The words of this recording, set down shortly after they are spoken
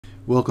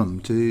Welcome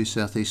to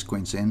Southeast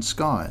Queensland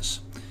skies.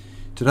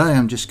 Today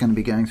I'm just going to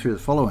be going through the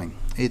following.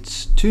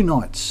 It's 2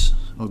 nights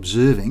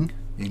observing,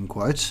 in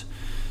quotes,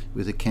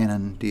 with a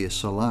Canon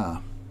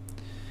DSLR.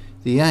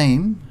 The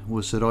aim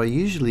was that I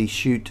usually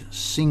shoot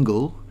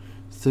single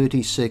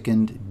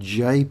 30-second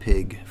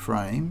JPEG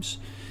frames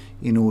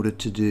in order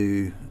to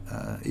do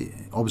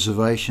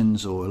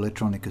observations or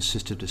electronic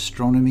assisted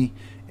astronomy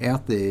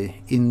out there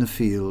in the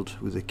field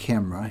with a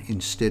camera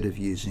instead of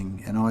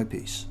using an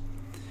eyepiece.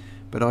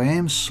 But I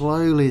am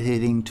slowly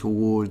heading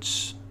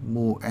towards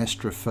more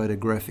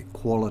astrophotographic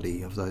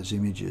quality of those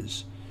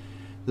images.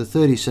 The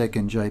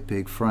 30-second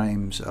JPEG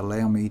frames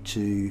allow me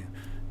to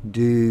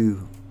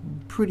do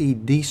pretty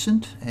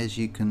decent, as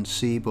you can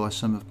see by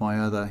some of my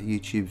other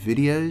YouTube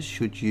videos,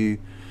 should you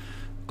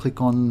click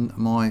on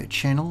my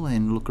channel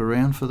and look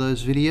around for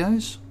those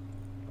videos.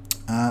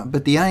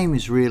 But the aim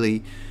is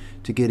really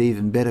to get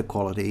even better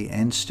quality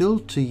and still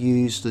to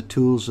use the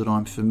tools that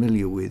I'm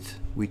familiar with,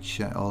 which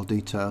I'll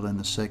detail in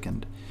a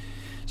second.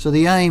 So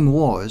the aim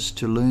was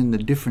to learn the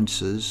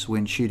differences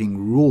when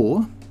shooting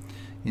RAW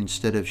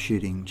instead of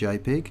shooting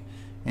JPEG,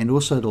 and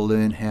also to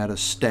learn how to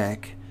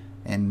stack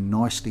and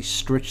nicely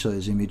stretch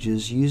those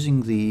images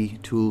using the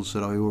tools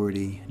that I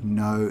already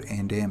know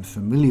and am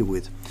familiar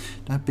with.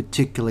 Don't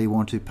particularly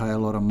want to pay a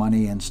lot of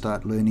money and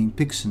start learning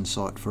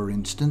PixInsight, for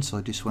instance.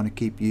 I just want to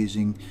keep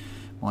using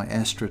my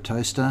Astra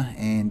Toaster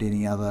and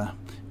any other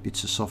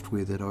bits of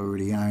software that I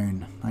already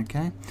own.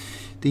 Okay,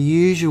 the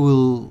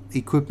usual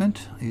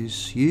equipment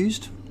is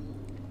used.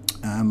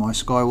 My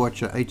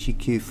Skywatcher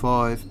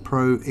HEQ5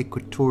 Pro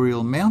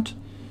Equatorial mount.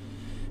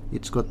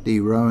 It's got the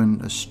Rowan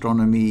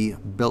Astronomy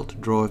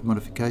belt drive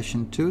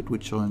modification to it,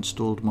 which I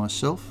installed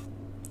myself.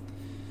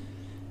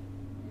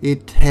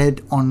 It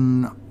had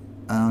on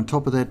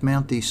top of that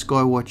mount the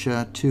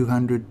Skywatcher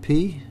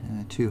 200p,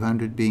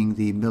 200 being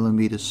the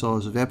millimeter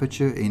size of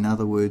aperture, in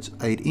other words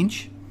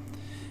 8-inch,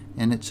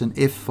 and it's an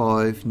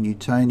f5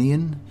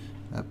 Newtonian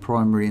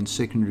primary and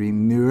secondary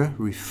mirror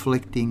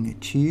reflecting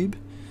tube,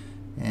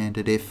 and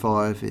at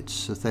f5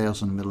 it's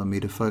 1000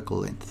 millimeter focal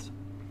length.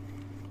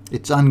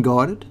 It's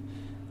unguided.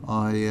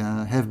 I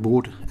have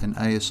bought an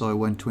ASI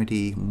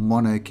 120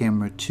 mono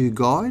camera to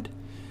guide,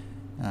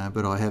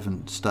 but I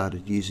haven't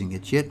started using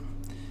it yet,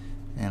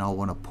 and I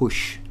want to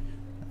push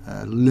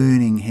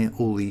learning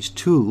all these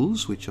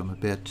tools which I'm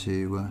about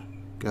to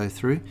go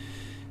through,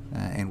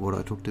 and what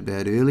I talked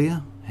about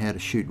earlier, how to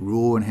shoot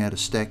RAW and how to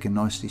stack and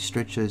nicely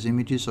stretch those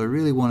images. I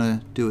really want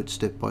to do it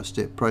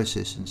step-by-step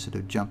process instead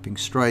of jumping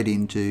straight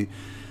into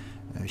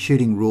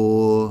shooting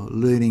RAW,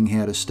 learning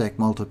how to stack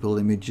multiple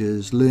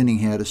images, learning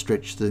how to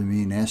stretch them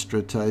in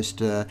Astra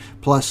Toaster,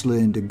 plus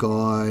learn to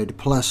guide,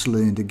 plus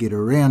learn to get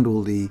around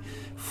all the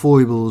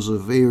foibles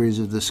of areas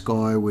of the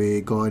sky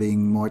where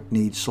guiding might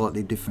need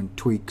slightly different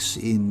tweaks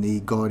in the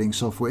guiding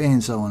software,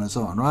 and so on and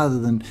so on. Rather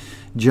than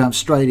jump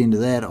straight into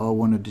that, I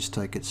want to just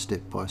take it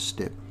step by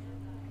step.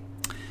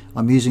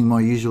 I'm using my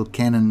usual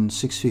Canon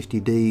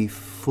 650D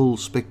full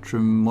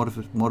spectrum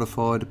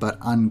modified but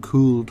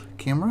uncooled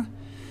camera.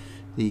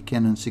 The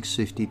Canon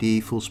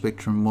 650D full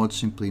spectrum mod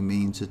simply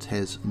means it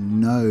has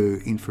no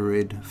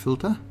infrared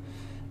filter.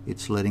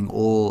 It's letting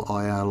all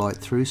IR light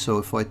through, so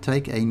if I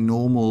take a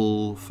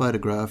normal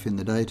photograph in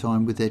the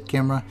daytime with that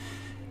camera,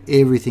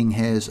 everything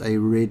has a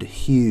red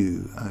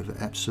hue over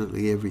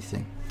absolutely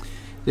everything.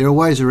 There are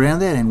ways around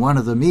that, and one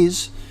of them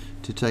is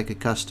to take a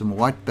custom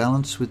white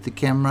balance with the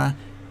camera,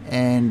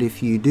 and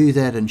if you do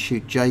that and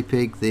shoot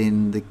JPEG,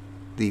 then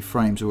the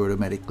frames are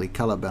automatically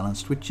color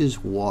balanced, which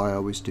is why I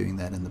was doing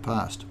that in the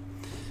past.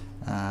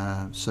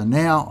 So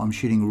now I'm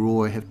shooting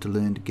RAW. I have to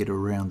learn to get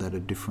around that a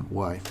different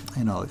way,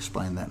 and I'll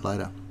explain that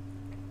later.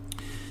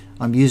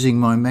 I'm using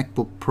my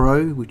MacBook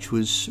Pro, which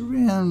was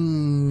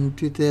around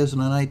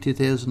 2008,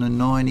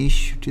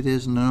 2009-ish,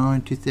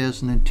 2009,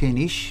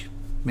 2010-ish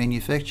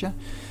manufacture.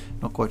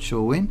 Not quite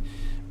sure when.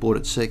 Bought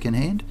it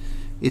second-hand.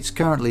 It's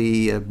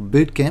currently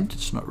boot camped.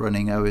 It's not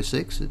running OS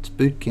X. It's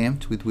boot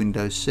camped with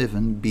Windows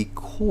 7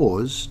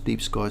 because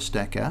Deep Sky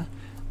Stacker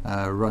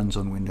runs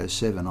on Windows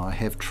 7. I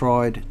have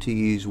tried to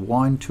use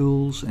Wine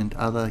Tools and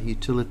other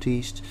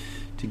utilities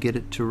to get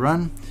it to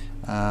run,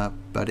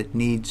 but it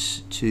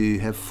needs to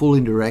have full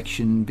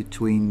interaction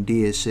between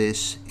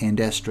DSS and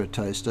Astra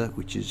Toaster,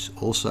 which is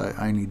also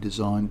only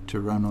designed to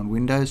run on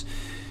Windows.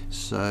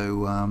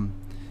 So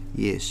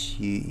yes,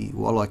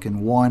 while I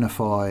can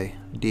Wineify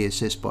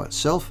DSS by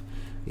itself,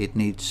 it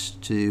needs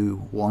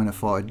to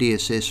Wineify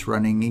DSS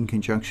running in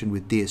conjunction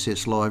with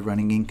DSS Live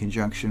running in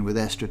conjunction with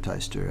Astra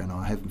Toaster, and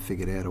I haven't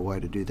figured out a way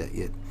to do that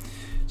yet.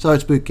 So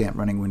it's boot camp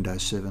running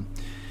Windows 7.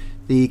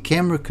 The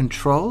camera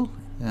control,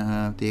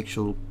 the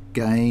actual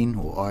gain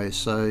or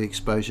ISO,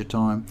 exposure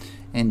time,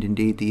 and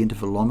indeed the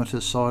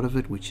intervalometer side of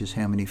it, which is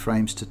how many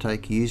frames to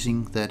take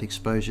using that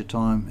exposure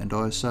time and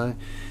ISO,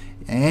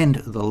 and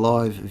the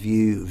live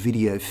view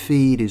video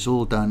feed is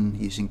all done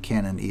using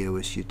Canon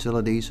EOS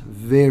utilities.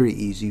 Very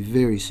easy,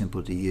 very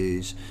simple to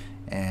use,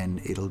 and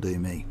it'll do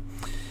me.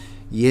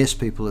 Yes,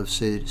 people have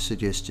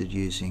suggested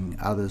using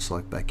others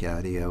like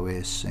Backyard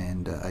EOS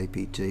and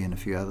APT and a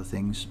few other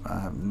things.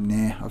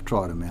 Nah, I've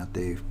tried them out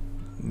there.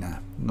 Nah,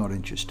 not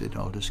interested.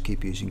 I'll just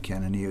keep using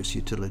Canon EOS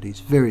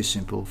utilities. Very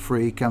simple,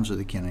 free, comes with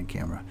a Canon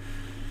camera.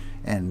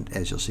 And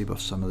as you'll see by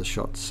some of the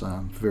shots,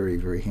 very,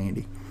 very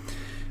handy.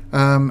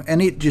 And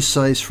it just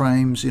saves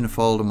frames in a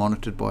folder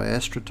monitored by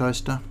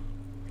AstroToaster.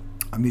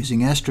 I'm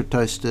using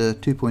AstroToaster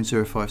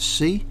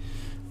 2.05C,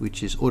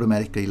 which is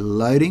automatically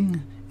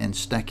loading and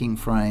stacking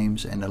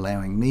frames and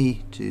allowing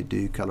me to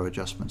do color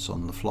adjustments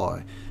on the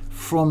fly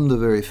from the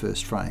very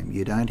first frame.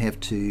 You don't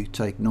have to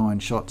take 9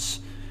 shots,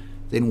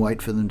 then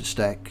wait for them to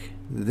stack,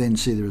 then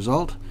see the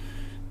result.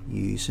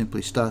 You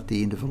simply start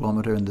the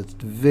intervalometer, and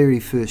the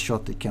very first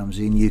shot that comes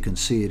in, you can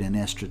see it in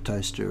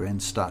AstroToaster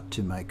and start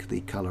to make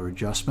the color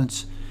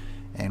adjustments.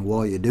 And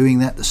while you're doing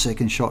that, the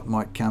second shot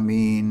might come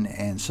in,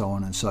 and so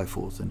on and so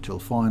forth, until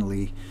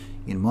finally,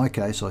 in my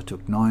case, I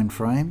took 9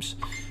 frames.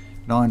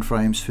 9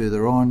 frames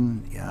further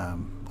on,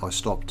 I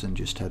stopped and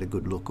just had a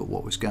good look at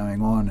what was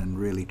going on and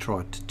really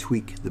tried to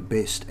tweak the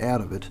best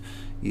out of it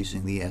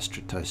using the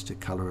AstroToaster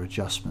color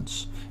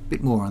adjustments. A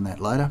bit more on that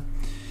later.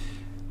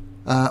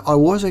 I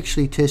was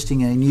actually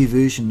testing a new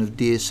version of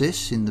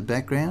DSS in the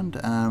background,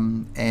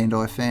 and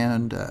I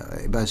found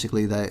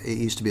basically it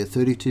used to be a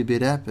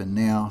 32-bit app, and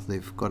now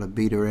they've got a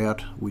beta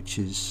out, which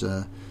is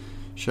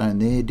shown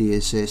there,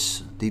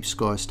 DSS Deep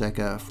Sky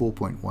Stacker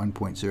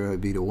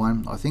 4.1.0 Beta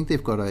 1. I think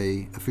they've got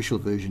a official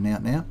version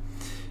out now,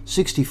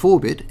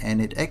 64-bit,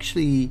 and it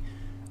actually,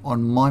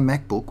 on my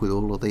MacBook with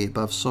all of the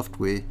above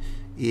software,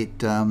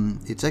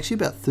 it's actually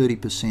about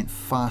 30%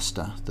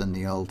 faster than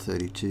the old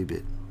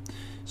 32-bit.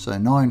 So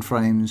 9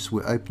 frames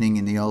were opening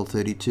in the old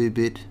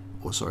 32-bit,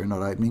 or sorry,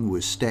 not opening,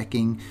 were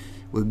stacking,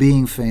 were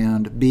being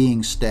found,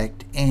 being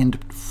stacked,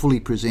 and fully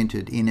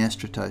presented in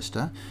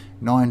AstroToaster.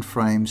 9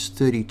 frames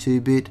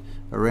 32-bit,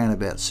 around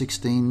about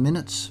 16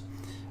 minutes.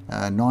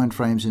 9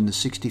 frames in the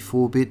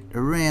 64-bit,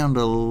 around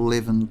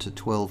 11 to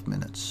 12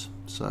 minutes.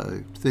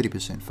 So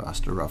 30%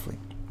 faster, roughly.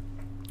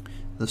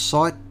 The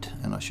site,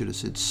 and I should have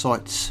said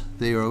sites,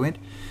 there I went.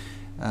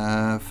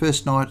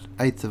 First night,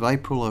 8th of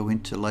April, I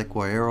went to Lake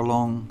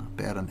Wairarong,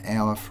 about an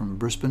hour from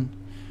Brisbane.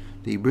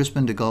 The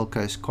Brisbane to Gold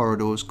Coast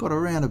corridor's got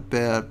around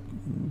about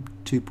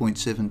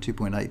 2.7,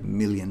 2.8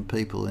 million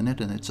people in it,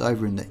 and it's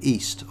over in the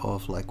east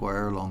of Lake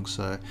Wairarong,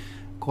 so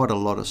quite a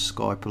lot of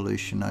sky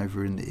pollution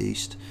over in the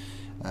east,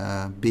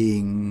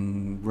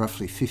 being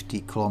roughly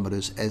 50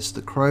 kilometres as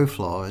the crow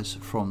flies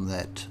from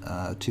that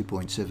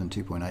 2.7,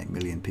 2.8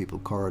 million people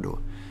corridor.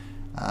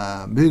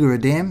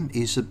 Mugara Dam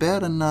is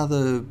about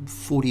another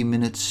 40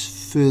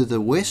 minutes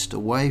further west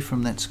away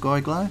from that sky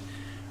glow,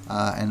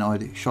 and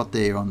I shot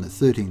there on the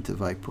 13th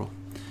of April.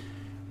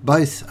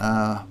 Both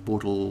are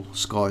Bortle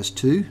Skies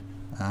 2,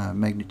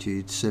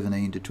 magnitude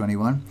 17 to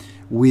 21,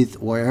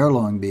 with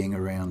Wairarong being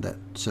around that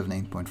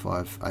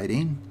 17.5,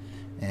 18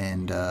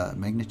 and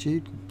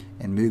magnitude,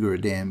 and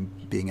Mugara Dam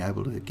being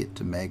able to get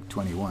to mag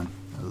 21,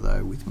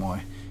 although with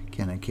my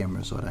Canon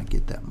cameras I don't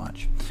get that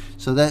much.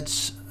 So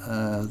that's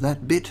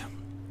that bit.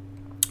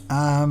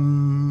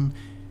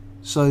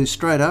 So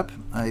straight up,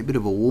 a bit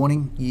of a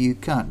warning, you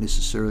can't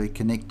necessarily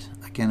connect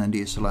a Canon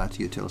DSLR to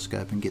your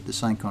telescope and get the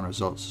same kind of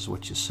results as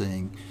what you're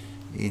seeing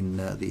in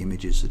the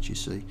images that you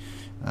see.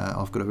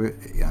 I've got a very,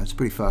 it's a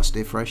pretty fast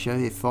f ratio,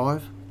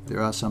 f5.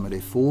 There are some at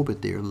f4,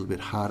 but they're a little bit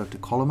harder to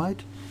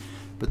collimate.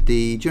 But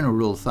the general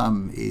rule of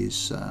thumb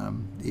is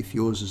if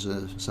yours is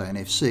say an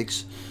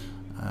f6,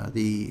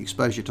 the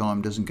exposure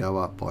time doesn't go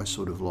up by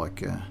sort of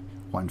like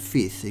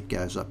 1/5, it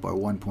goes up by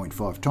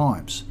 1.5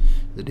 times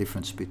the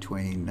difference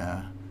between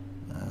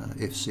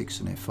f6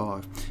 and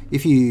f5.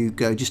 If you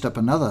go just up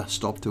another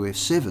stop to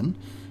f7,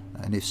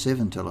 an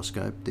f7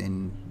 telescope,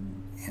 then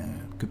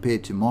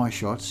compared to my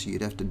shots,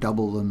 you'd have to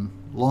double them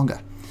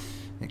longer,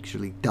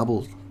 actually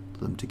double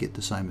them to get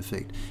the same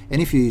effect.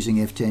 And if you're using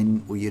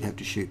f10, well, you'd have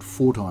to shoot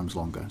 4 times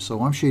longer.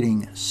 So I'm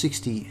shooting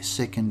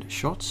 60-second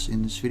shots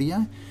in this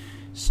video,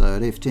 so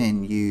at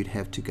f10 you'd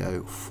have to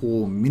go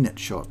 4-minute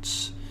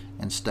shots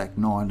and stack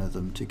 9 of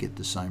them to get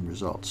the same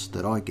results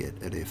that I get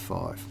at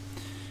f5.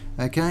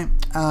 Okay,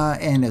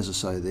 and as I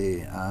say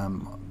there,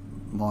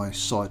 my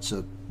sights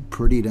are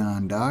pretty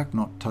darn dark,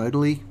 not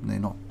totally, they're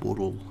not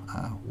Bortle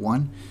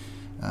 1,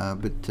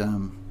 but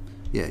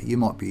yeah, you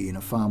might be in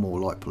a far more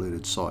light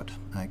polluted site.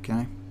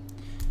 Okay.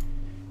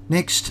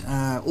 Next,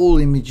 all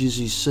images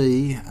you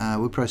see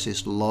were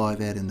processed live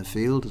out in the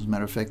field. As a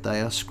matter of fact,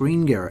 they are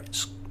screen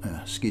grabs.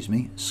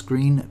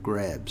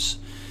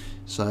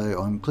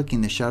 So I'm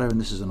clicking the shutter, and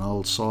this is an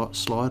old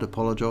slide,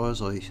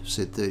 apologise, I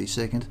said 30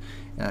 seconds.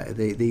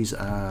 These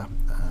were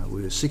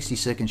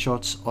 60-second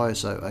shots,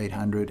 ISO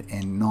 800,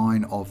 and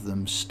 9 of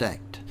them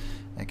stacked.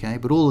 Okay,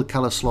 but all the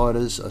colour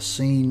sliders are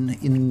seen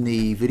in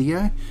the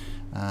video.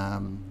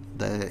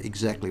 They're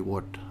exactly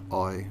what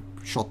I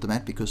shot them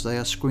at because they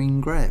are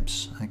screen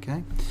grabs.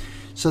 Okay,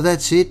 so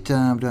that's it.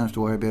 Don't have to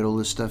worry about all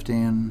this stuff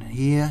down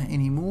here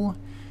anymore.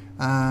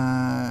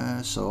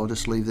 So I'll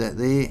just leave that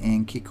there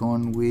and kick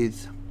on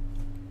with,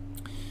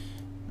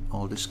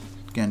 I'll just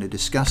going to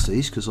discuss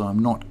these because I'm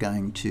not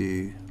going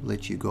to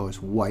let you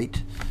guys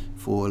wait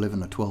for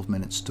 11 or 12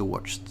 minutes to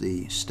watch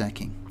the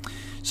stacking.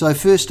 So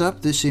first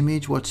up, this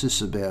image, what's this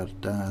about?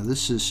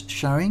 This is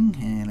showing,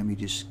 and let me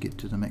just get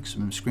to the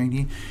maximum screen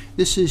here.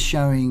 This is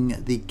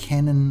showing the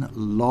Canon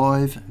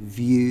Live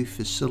View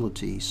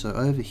facility. So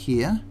over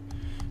here,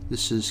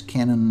 this is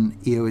Canon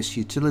EOS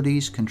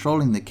Utilities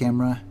controlling the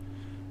camera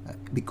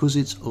because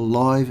it's a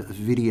live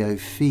video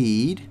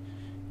feed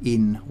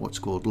in what's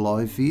called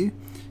live view.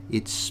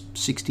 It's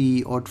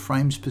 60 odd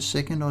frames per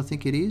second, I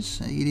think it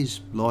is. It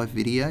is live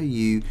video.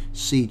 You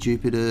see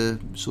Jupiter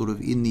sort of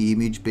in the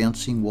image,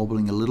 bouncing,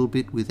 wobbling a little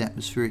bit with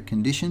atmospheric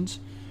conditions,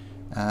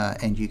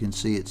 and you can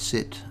see it's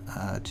set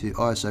to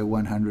ISO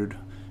 100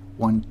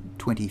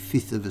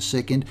 1/25th of a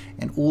second,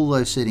 and all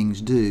those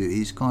settings do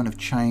is kind of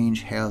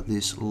change how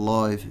this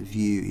live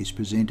view is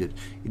presented.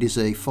 It is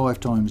a 5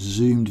 times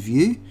zoomed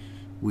view,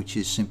 which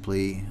is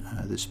simply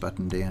this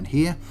button down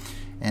here,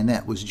 and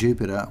that was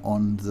Jupiter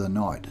on the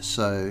night.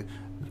 So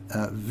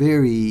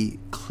very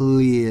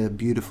clear,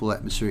 beautiful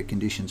atmospheric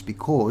conditions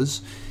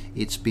because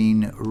it's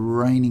been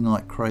raining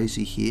like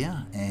crazy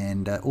here,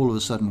 and all of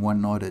a sudden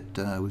one night it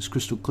was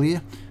crystal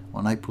clear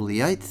on April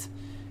the 8th,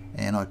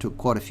 and I took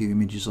quite a few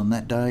images on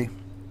that day,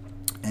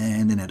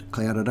 and then it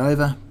clouded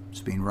over.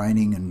 It's been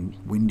raining and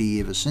windy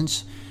ever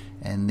since,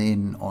 and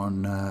then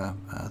on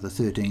the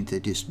 13th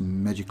it just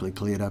magically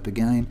cleared up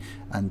again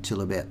until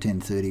about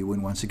 10:30,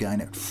 when once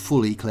again it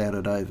fully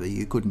clouded over.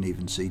 You couldn't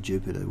even see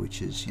Jupiter,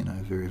 which is, you know,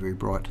 a very, very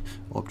bright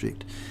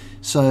object.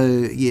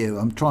 So yeah,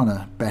 I'm trying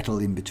to battle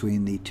in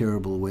between the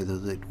terrible weather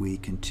that we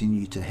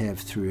continue to have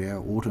through our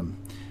autumn.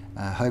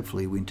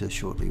 Hopefully winter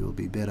shortly will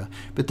be better.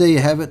 But there you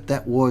have it.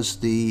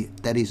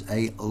 That is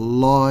a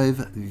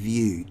live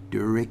view,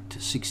 direct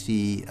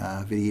 60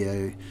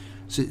 video,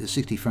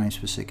 60 frames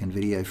per second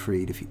video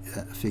feed.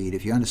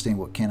 If you understand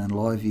what Canon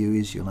Live View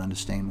is, you'll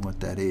understand what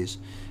that is.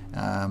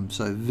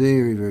 So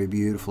very, very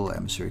beautiful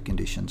atmospheric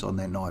conditions on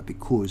that night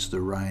because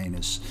the rain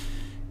has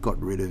got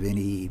rid of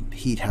any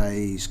heat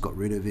haze, got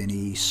rid of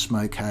any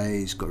smoke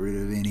haze, got rid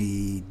of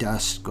any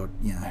dust,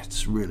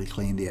 it's really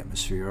cleaned the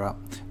atmosphere up.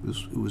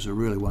 It was a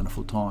really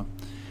wonderful time.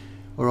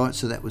 Alright,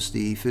 so that was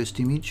the first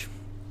image.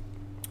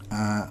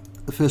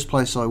 The first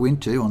place I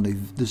went to,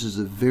 this is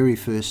the very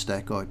first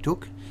stack I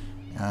took,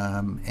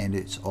 and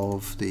it's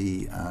of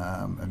the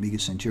Omega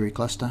Centauri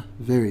cluster.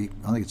 I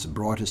think it's the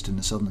brightest in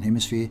the southern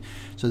hemisphere.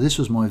 So this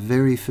was my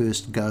very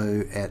first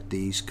go at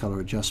these color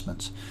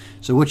adjustments.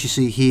 So what you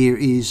see here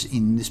is,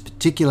 in this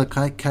particular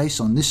case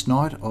on this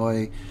night,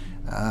 I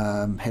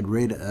had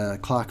read a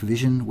Clark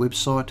Vision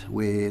website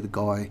where the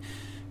guy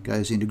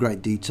goes into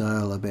great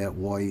detail about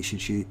why you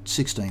should shoot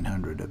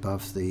 1600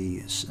 above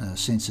the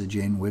Sensor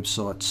Gen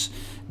website's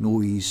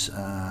noise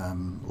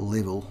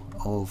level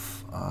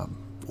of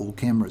all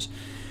cameras.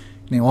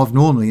 Now, I've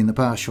normally in the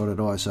past shot at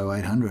ISO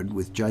 800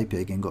 with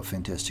JPEG and got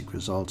fantastic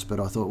results, but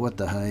I thought, what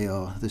the hey,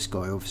 this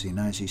guy obviously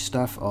knows his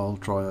stuff, I'll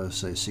try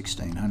ISO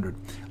 1600.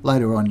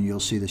 Later on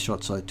you'll see the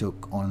shots I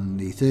took on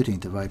the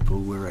 13th of April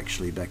were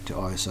actually back to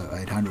ISO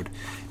 800,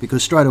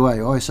 because straight away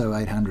ISO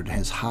 800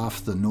 has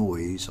half the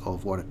noise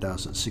of what it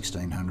does at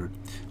 1600.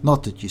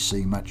 Not that you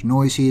see much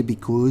noise here,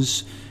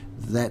 because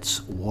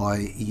that's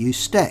why you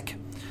stack.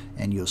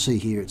 And you'll see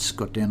here it's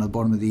got down at the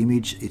bottom of the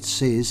image, it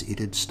says it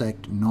had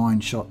stacked 9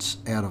 shots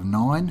out of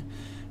 9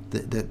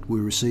 that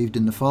were received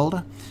in the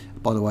folder.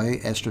 By the way,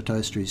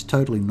 AstroToaster is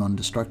totally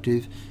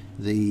non-destructive.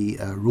 The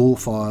raw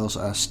files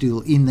are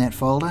still in that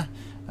folder.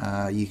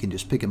 You can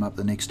just pick them up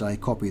the next day,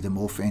 copy them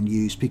off, and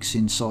use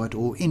PixInsight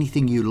or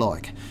anything you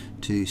like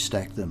to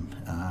stack them.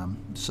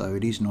 So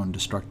it is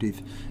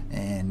non-destructive,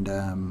 and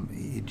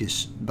it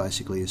just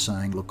basically is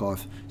saying, look,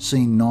 I've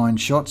seen 9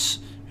 shots,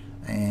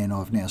 and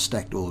I've now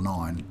stacked all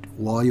 9.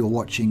 While you're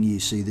watching, you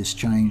see this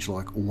change,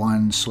 like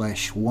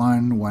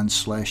 1/1,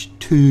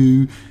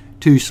 1/2,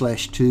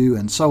 2/2,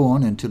 and so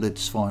on, until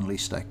it's finally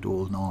stacked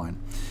all 9.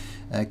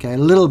 Okay, a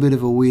little bit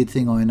of a weird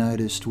thing I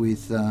noticed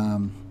with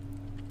the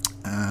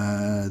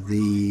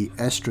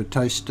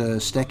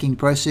AstroToaster stacking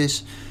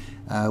process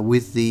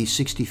with the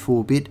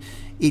 64-bit.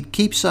 It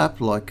keeps up,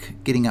 like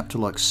getting up to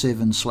like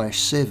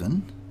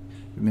 7/7.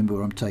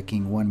 Remember, I'm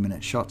taking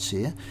 1-minute shots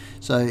here.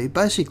 So it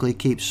basically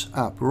keeps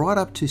up right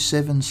up to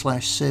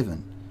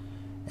 7/7.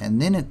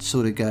 And then it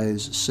sort of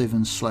goes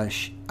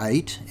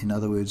 7/8. In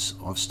other words,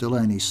 I've still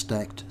only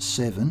stacked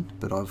 7,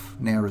 but I've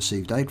now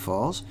received 8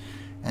 files.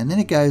 And then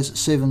it goes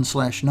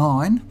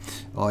 7/9,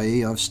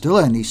 i.e. I've still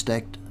only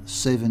stacked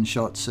 7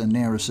 shots and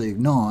now received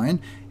 9.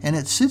 And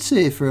it sits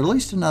there for at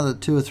least another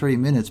 2 or 3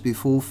 minutes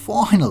before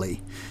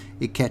finally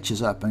it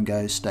catches up and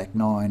goes stack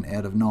 9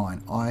 out of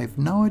 9. I have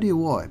no idea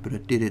why, but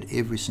it did it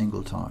every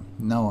single time.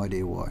 No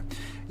idea why.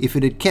 If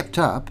it had kept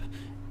up,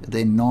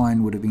 then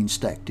 9 would have been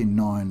stacked in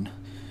 9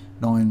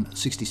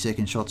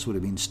 60-second shots would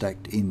have been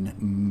stacked in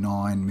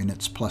 9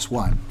 minutes plus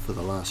 1 for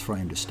the last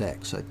frame to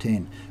stack, so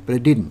 10. But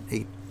it didn't.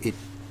 It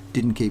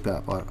didn't keep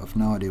up. I have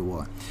no idea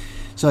why.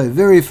 So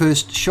very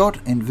first shot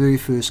and very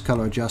first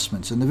color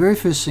adjustments. And the very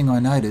first thing I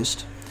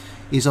noticed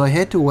is I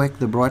had to whack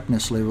the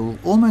brightness level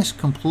almost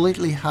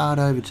completely hard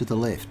over to the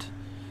left.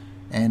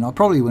 And I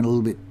probably went a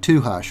little bit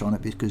too harsh on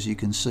it, because you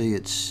can see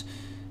it's,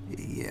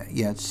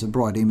 yeah, it's a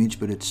bright image,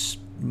 but it's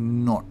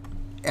not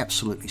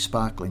absolutely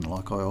sparkling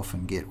like I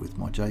often get with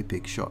my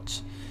JPEG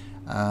shots.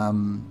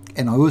 And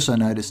I also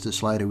noticed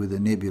this later with the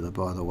nebula,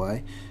 by the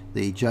way.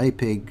 The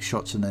JPEG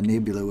shots in the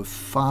nebula were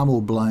far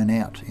more blown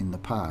out in the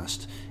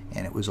past,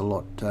 and it was a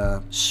lot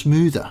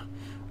smoother,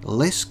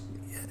 less,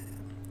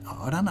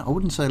 I don't know, I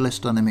wouldn't say less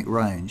dynamic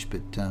range,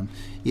 but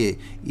yeah,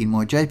 in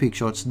my JPEG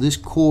shots, this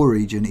core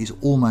region is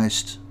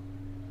almost,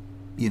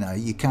 you know,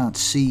 you can't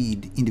see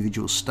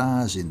individual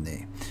stars in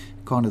there.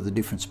 Kind of the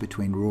difference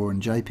between RAW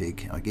and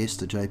JPEG. I guess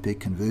the JPEG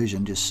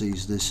conversion just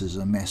sees this as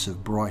a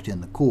massive bright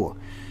in the core,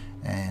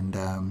 and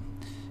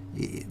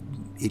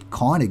it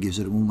kind of gives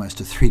it almost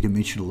a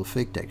three-dimensional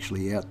effect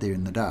actually out there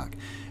in the dark.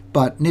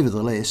 But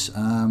nevertheless,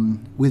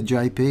 with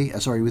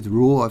with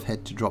RAW, I've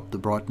had to drop the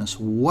brightness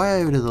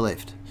way over to the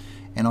left.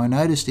 And I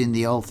noticed in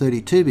the old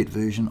 32-bit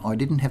version, I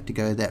didn't have to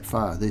go that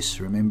far. This,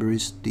 remember,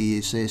 is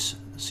DSS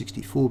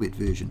 64-bit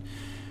version.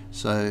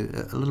 So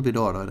a little bit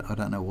odd, I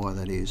don't know why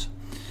that is.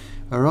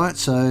 Alright,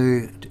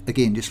 so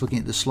again, just looking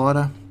at the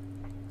slider,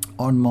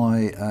 on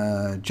my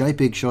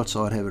JPEG shots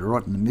I'd have it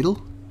right in the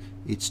middle,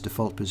 its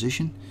default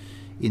position.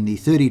 In the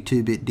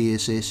 32-bit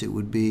DSS it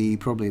would be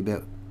probably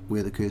about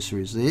where the cursor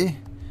is there,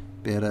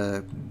 about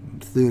a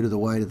third of the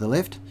way to the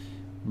left.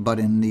 But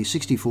in the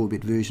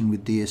 64-bit version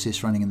with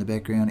DSS running in the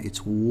background,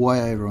 it's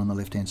way over on the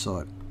left hand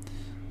side.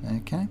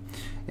 Okay,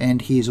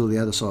 and here's all the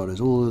other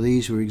sliders. All of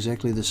these were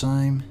exactly the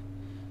same.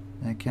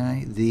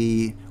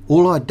 Okay,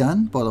 all I'd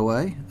done, by the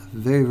way, a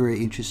very,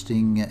 very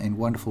interesting and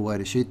wonderful way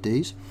to shoot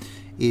these,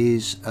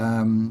 is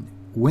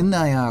when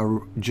they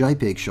are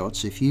JPEG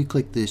shots, if you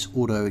click this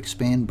auto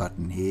expand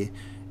button here,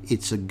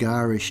 it's a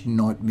garish,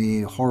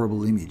 nightmare,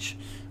 horrible image.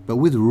 But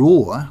with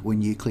RAW,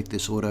 when you click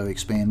this auto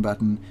expand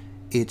button,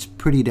 it's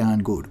pretty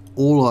darn good.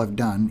 All I've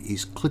done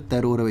is click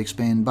that auto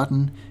expand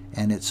button,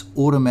 and it's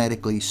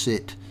automatically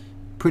set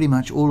pretty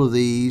much all of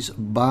these,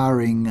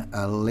 barring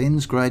a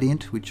lens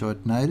gradient, which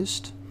I'd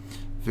noticed,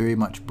 very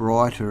much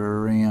brighter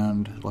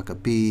around like a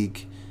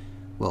big,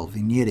 well,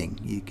 vignetting.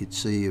 You could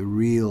see a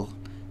real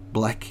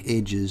black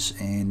edges,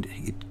 and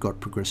it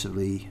got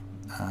progressively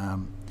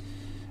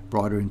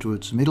brighter into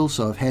its middle.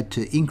 So I've had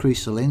to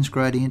increase the lens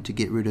gradient to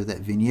get rid of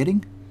that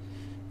vignetting.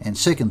 And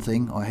second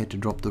thing, I had to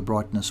drop the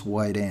brightness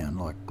way down,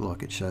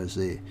 like it shows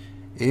there.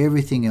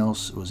 Everything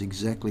else was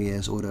exactly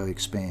as auto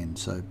expand,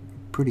 so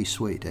pretty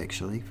sweet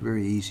actually,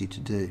 very easy to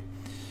do.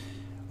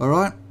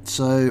 Alright,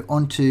 so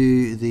on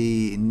to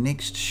the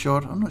next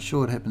shot. I'm not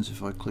sure what happens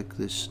if I click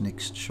this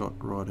next shot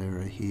right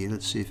arrow here.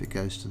 Let's see if it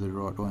goes to the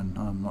right one.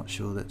 I'm not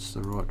sure that's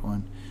the right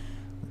one.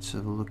 Let's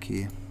have a look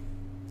here.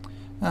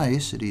 Ah,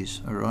 yes it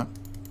is. Alright.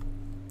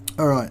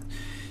 Alright,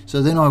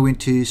 so then I went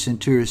to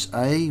Centaurus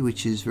A,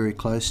 which is very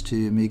close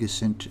to Omega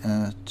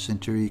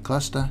Centauri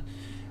cluster.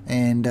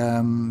 And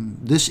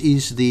this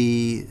is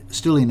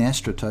still in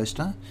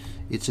Astrotoaster.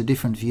 It's a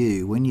different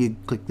view. When you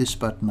click this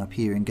button up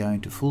here and go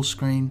into full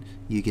screen,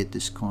 you get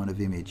this kind of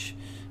image,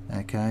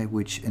 okay,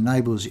 which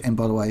enables, and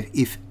by the way,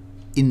 if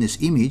in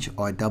this image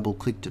I double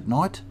clicked at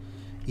night,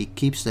 it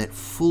keeps that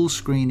full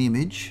screen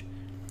image,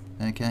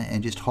 okay,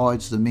 and just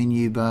hides the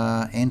menu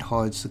bar and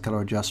hides the color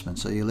adjustment,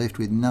 so you're left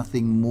with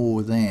nothing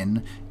more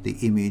than the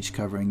image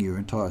covering your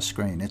entire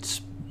screen.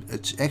 It's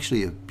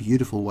actually a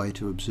beautiful way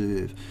to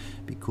observe,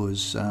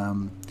 because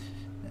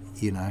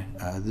you know,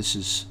 this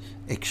is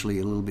actually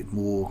a little bit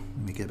more.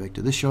 Let me go back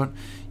to this shot.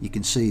 You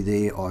can see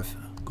there I've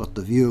got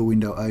the viewer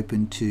window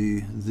open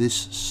to this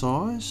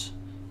size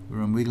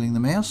where I'm wiggling the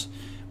mouse,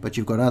 but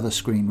you've got other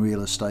screen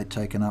real estate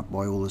taken up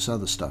by all this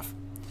other stuff,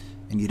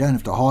 and you don't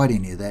have to hide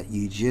any of that.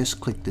 You just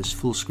click this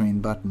full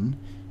screen button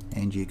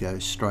and you go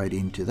straight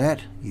into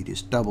that. You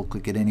just double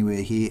click it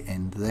anywhere here,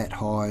 and that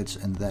hides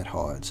and that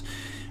hides.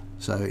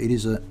 So it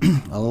is a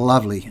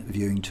lovely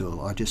viewing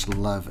tool. I just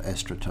love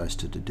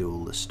Astrotoaster to do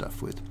all this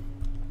stuff with.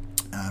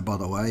 By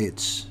the way,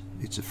 it's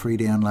a free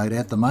download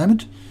at the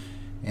moment,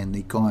 and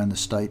the guy in the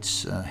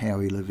States,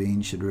 Howie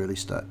Levine, should really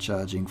start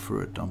charging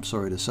for it. I'm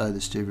sorry to say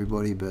this to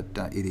everybody, but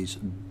it is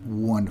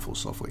wonderful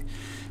software.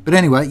 But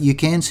anyway, you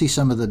can see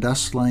some of the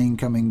dust laying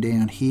coming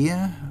down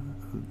here.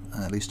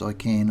 At least I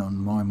can on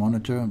my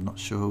monitor. I'm not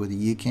sure whether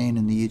you can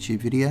in the YouTube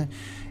video.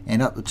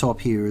 And up the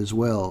top here as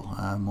well,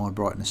 my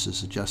brightness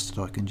is adjusted.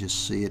 I can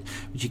just see it.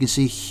 But you can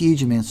see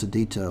huge amounts of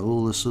detail.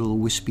 All this little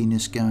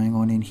wispiness going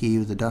on in here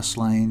with the dust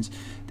lanes.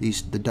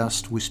 The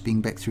dust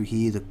wisping back through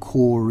here. The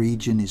core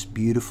region is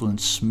beautiful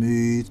and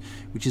smooth,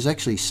 which is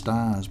actually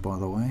stars, by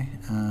the way.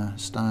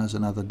 Stars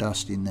and other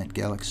dust in that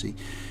galaxy.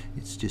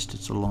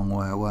 It's a long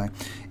way away.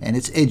 And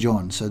it's edge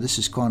on, so this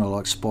is kind of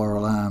like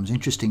spiral arms.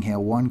 Interesting how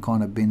one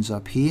kind of bends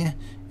up here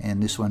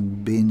and this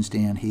one bends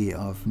down here.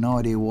 I've no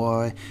idea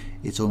why.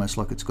 It's almost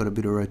like it's got a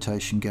bit of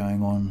rotation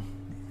going on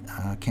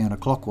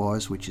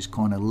counterclockwise, which is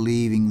kind of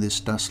leaving this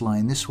dust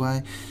lane this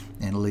way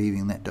and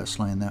leaving that dust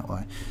lane that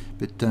way.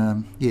 But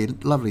yeah,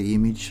 lovely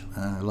image.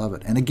 Love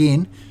it. And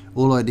again,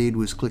 all I did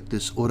was click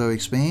this auto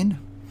expand,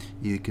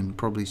 You can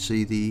probably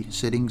see the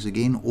settings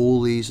again.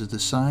 All these are the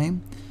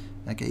same.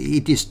 Okay,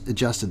 it just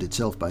adjusted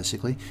itself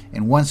basically,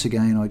 and once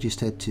again I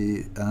just had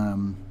to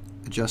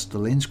adjust the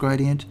lens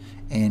gradient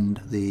and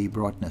the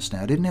brightness.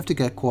 Now I didn't have to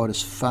go quite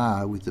as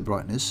far with the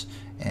brightness,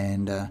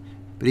 and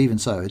but even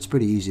so, it's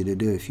pretty easy to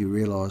do if you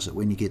realize that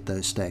when you get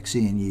those stacks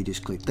in, you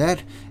just click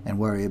that and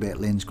worry about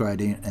lens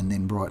gradient and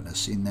then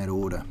brightness in that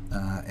order,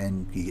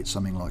 and you get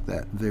something like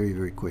that very,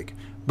 very quick.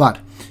 But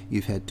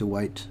you've had to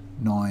wait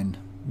 9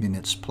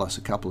 minutes plus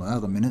a couple of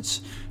other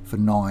minutes for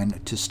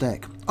 9 to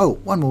stack. Oh,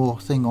 one more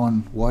thing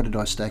on why did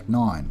I stack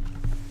 9.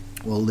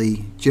 Well,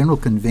 the general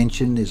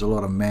convention is a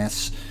lot of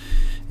maths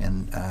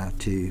and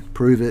to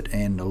prove it,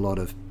 and a lot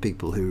of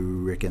people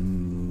who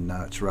reckon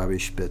no, it's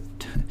rubbish, but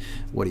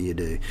what do you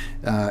do?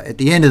 At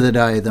the end of the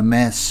day, the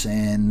maths,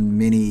 and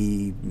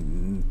many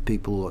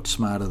people a lot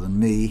smarter than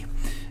me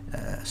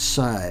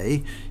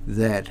say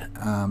that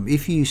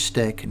if you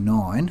stack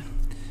 9,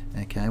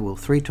 okay, well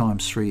 3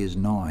 times 3 is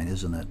 9,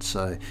 isn't it?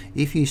 So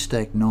if you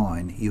stack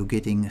 9, you're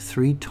getting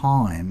 3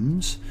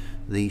 times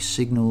the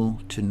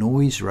signal to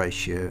noise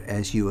ratio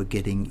as you are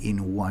getting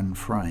in one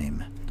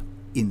frame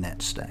in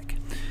that stack.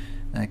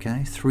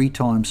 Okay, 3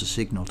 times the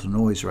signal to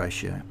noise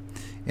ratio.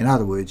 In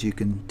other words, you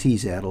can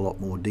tease out a lot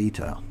more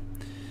detail.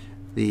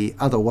 The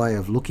other way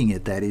of looking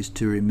at that is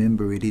to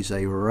remember it is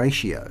a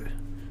ratio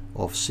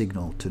of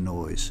signal to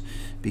noise,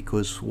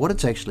 because what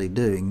it's actually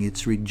doing,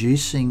 it's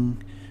reducing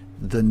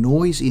the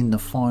noise in the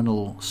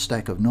final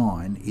stack of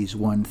 9 is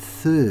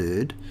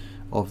 1/3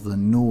 of the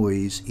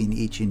noise in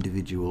each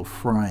individual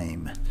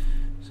frame.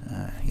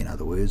 In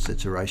other words,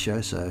 that's a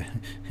ratio, so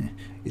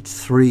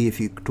it's 3 if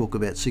you talk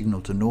about signal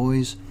to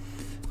noise,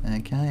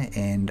 okay,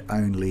 and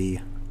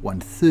only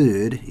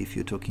 1/3 if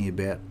you're talking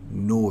about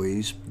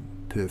noise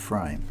per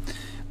frame.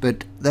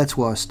 But that's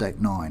why I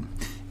stacked 9.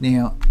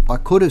 Now, I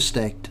could have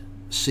stacked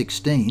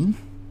 16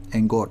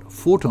 and got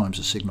 4 times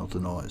the signal to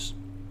noise.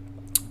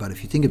 But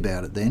if you think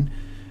about it, then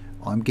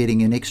I'm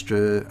getting an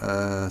extra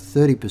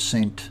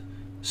 30%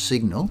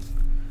 signal,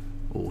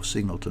 or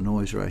signal to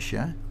noise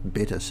ratio,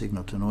 better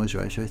signal to noise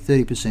ratio,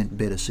 30%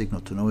 better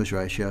signal to noise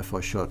ratio if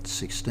I shot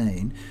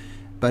 16,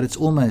 but it's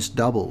almost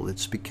double.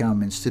 It's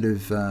become, instead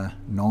of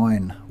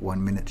 9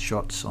 1-minute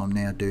shots, I'm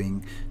now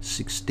doing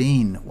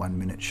 16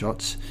 1-minute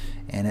shots,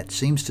 and it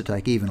seems to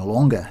take even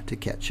longer to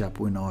catch up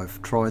when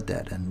I've tried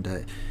that, and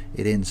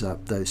it ends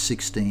up, those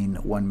 16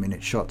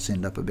 1-minute shots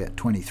end up about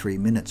 23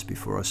 minutes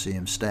before I see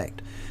them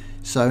stacked.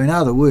 So in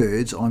other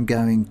words, I'm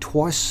going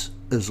twice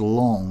as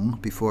long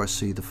before I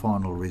see the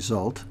final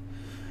result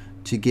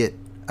to get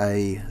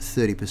a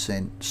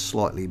 30%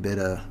 slightly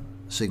better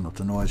signal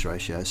to noise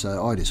ratio.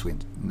 So I just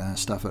went, nah,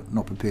 stuff it,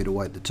 not prepared to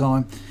wait the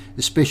time,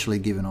 especially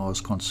given I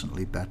was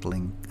constantly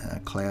battling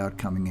cloud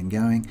coming and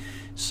going.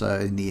 So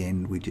in the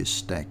end we just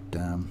stacked,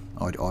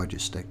 I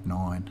just stacked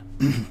 9.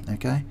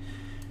 Okay,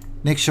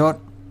 next shot.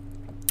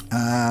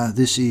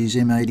 This is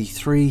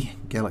M83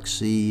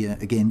 Galaxy,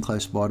 again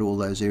close by to all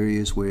those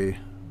areas where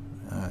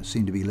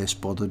seem to be less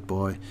bothered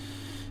by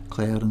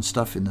cloud and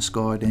stuff in the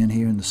sky down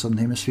here in the southern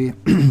hemisphere.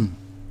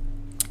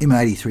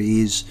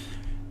 M83 is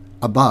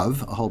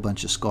above a whole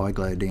bunch of sky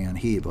glow down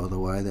here, by the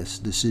way.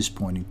 This is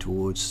pointing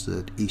towards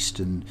the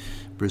eastern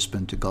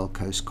Brisbane to Gold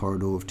Coast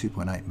corridor of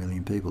 2.8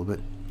 million people, but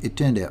it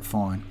turned out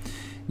fine.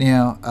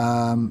 Now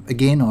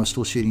again, I was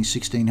still shooting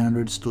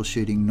 1600, still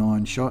shooting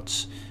 9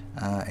 shots.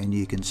 And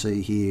you can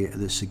see here,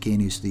 this again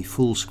is the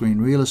full screen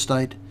real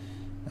estate.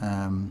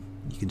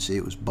 You can see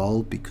it was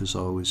bold because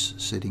I was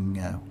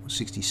setting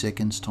 60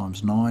 seconds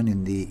times 9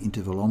 in the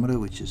intervalometer,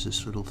 which is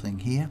this little thing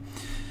here.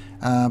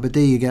 But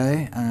there you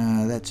go,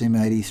 that's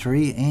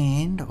M83,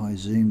 and I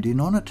zoomed in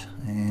on it,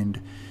 and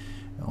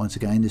once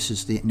again this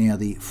is now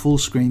the full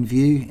screen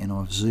view, and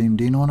I've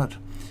zoomed in on it,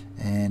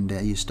 and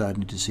you're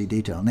starting to see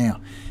detail.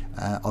 Now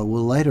I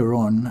will later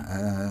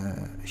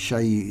on show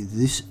you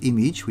this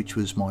image, which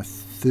was my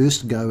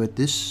first go at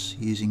this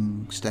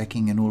using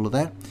stacking and all of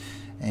that,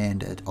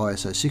 and at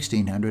ISO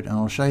 1600, and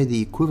I'll show you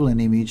the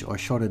equivalent image. I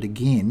shot it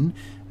again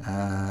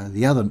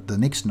the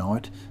next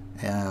night,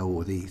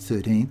 or the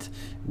 13th,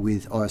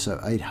 with ISO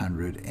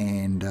 800,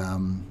 and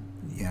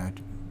you know,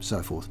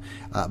 so forth.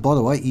 By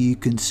the way, you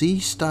can see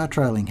star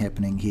trailing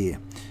happening here,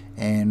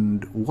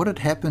 and what had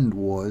happened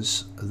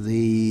was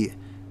the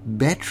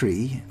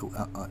battery,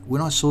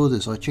 when I saw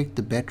this, I checked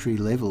the battery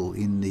level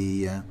in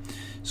the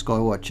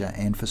Skywatcher,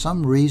 and for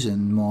some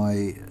reason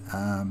my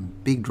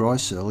big dry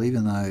cell,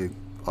 even though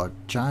I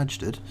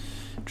charged it,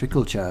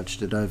 trickle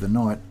charged it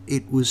overnight,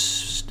 it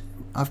was,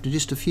 after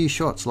just a few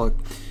shots, like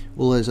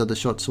all those other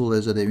shots, all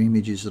those other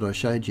images that I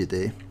showed you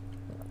there,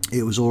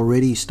 it was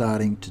already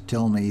starting to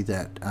tell me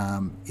that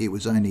it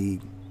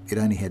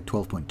only had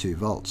 12.2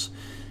 volts.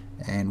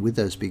 And with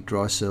those big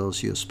dry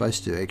cells, you're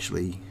supposed to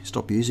actually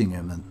stop using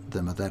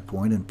them at that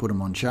point and put them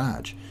on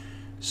charge.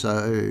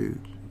 So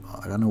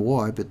I don't know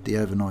why, but the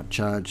overnight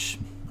charge,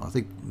 I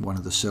think one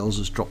of the cells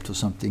has dropped or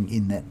something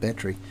in that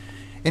battery.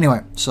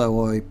 Anyway,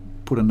 so I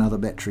put another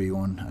battery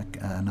on,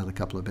 another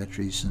couple of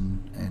batteries,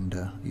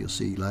 and you'll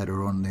see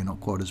later on they're not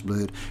quite as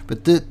blurred.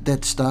 But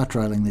that star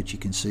trailing that you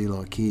can see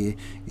like here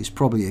is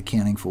probably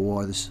accounting for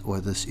why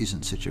this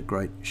isn't such a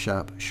great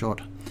sharp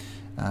shot.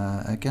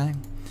 Okay.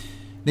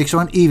 Next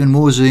one, even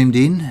more zoomed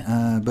in,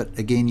 but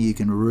again you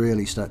can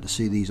really start to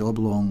see these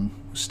oblong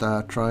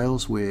star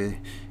trails where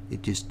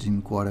it just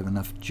didn't quite have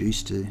enough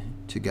juice to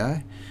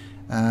go.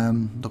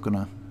 Not going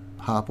to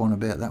harp on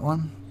about that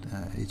one.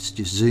 It's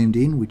just zoomed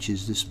in, which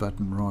is this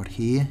button right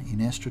here in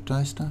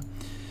AstroToaster.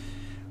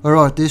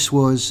 Alright, this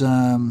was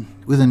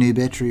with a new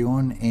battery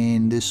on,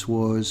 and this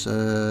was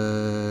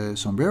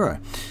Sombrero.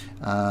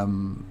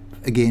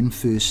 Again,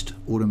 first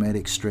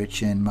automatic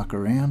stretch and muck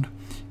around,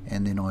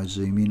 and then I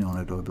zoom in on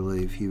it, I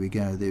believe. Here we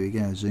go, there we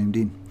go, zoomed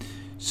in.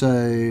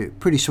 So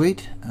pretty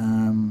sweet,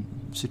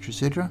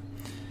 etc.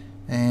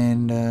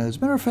 And as a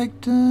matter of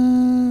fact,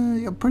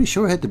 I'm pretty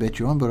sure I had the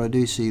battery on, but I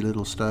do see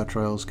little star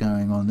trails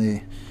going on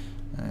there.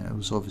 It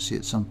was obviously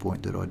at some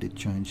point that I did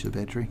change the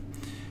battery.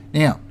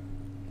 Now,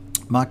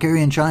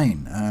 Markarian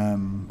chain.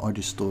 I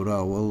just thought,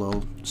 oh well,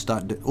 I'll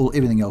start.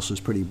 Everything else was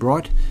pretty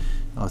bright.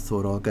 I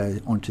thought I'll go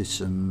onto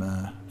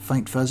some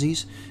faint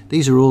fuzzies.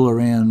 These are all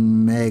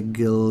around mag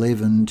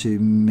 11 to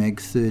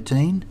mag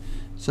 13,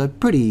 so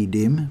pretty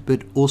dim,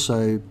 but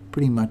also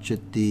pretty much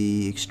at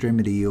the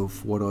extremity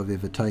of what I've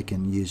ever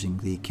taken using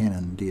the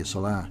Canon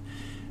DSLR.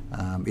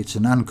 It's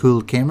an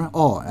uncooled camera.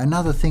 Oh,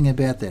 another thing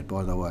about that,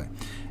 by the way,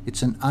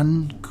 it's an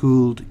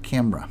uncooled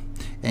camera,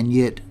 and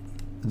yet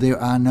there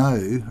are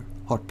no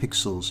hot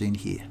pixels in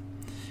here.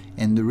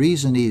 And the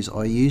reason is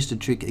I used a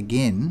trick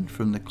again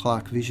from the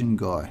Clark Vision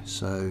guy,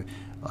 so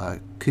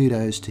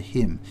kudos to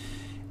him.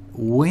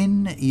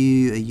 When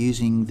you are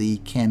using the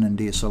Canon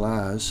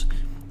DSLRs,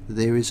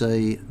 there is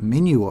a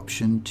menu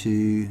option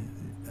to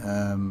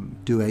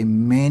do a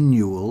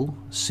manual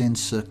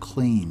sensor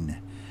clean,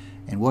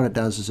 and what it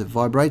does is it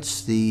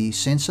vibrates the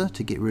sensor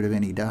to get rid of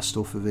any dust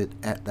off of it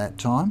at that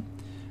time.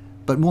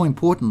 But more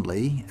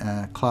importantly,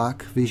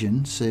 Clark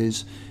Vision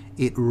says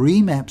it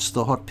remaps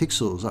the hot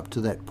pixels up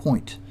to that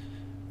point.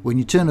 When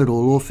you turn it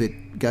all off,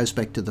 it goes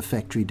back to the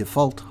factory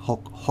default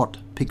hot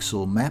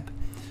pixel map.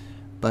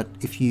 But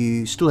if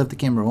you still have the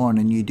camera on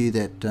and you do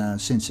that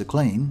sensor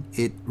clean,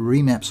 it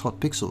remaps hot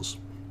pixels.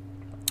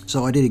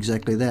 So I did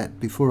exactly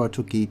that. Before I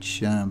took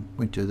each,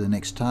 went to the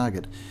next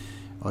target,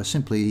 I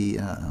simply,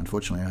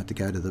 unfortunately I had to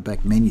go to the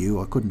back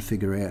menu. I couldn't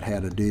figure out how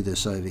to do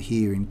this over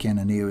here in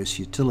Canon EOS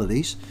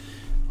Utilities.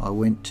 I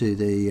went to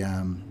the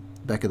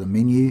back of the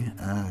menu,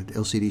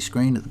 LCD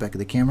screen at the back of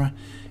the camera,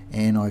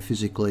 and I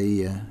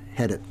physically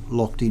had it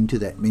locked into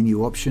that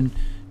menu option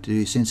to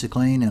do sensor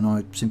clean, and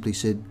I simply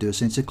said do a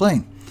sensor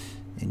clean,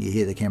 and you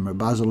hear the camera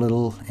buzz a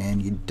little,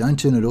 and you don't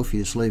turn it off,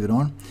 you just leave it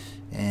on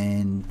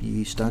and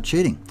you start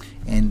shooting.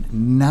 And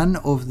none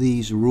of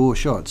these raw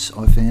shots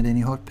I found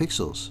any hot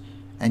pixels,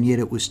 and yet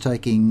it was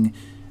taking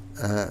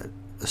a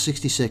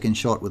 60-second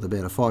shot with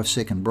about a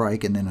 5-second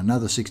break, and then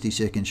another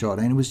 60-second shot,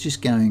 and it was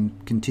just going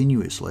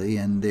continuously.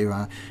 And there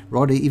are,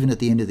 right even at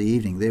the end of the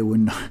evening, there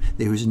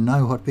was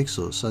no hot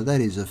pixels. So that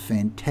is a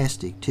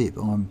fantastic tip.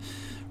 I'm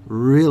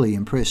really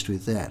impressed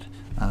with that.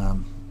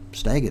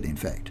 Staggered, in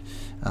fact.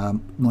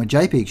 My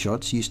JPEG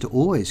shots used to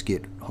always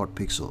get hot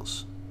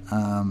pixels,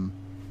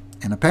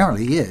 and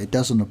apparently, yeah, it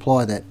doesn't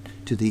apply that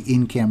to the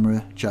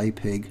in-camera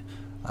JPEG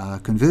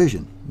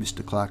conversion.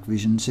 Mr. Clark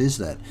Vision says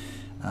that.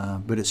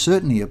 But it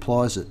certainly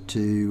applies it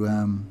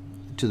to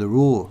the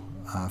raw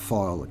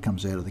file that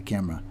comes out of the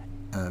camera,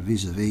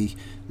 vis-a-vis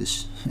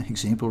this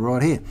example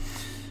right here.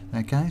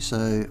 Okay,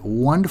 so a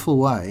wonderful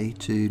way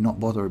to not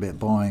bother about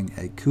buying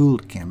a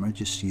cooled camera,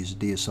 just use a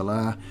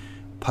DSLR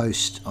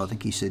post, I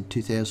think he said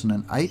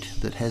 2008,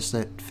 that has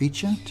that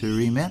feature to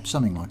remap,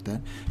 something like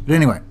that. But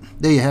anyway,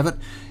 there you have it.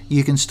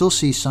 You can still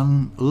see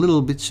some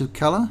little bits of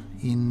colour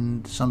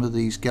in some of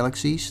these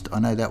galaxies. I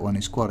know that one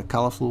is quite a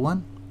colourful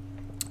one.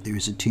 There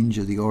is a tinge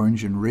of the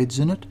orange and reds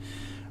in it,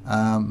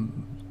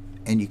 and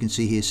you can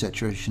see here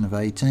saturation of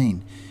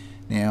 18.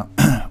 Now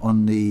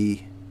on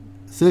the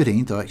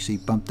 13th I actually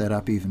bumped that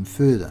up even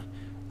further,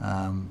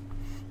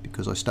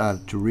 because I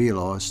started to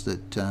realise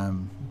that,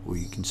 well,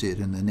 you can see it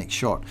in the next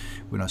shot,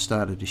 when I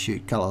started to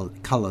shoot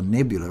colour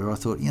nebula, I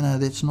thought, you know,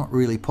 that's not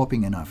really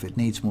popping enough, it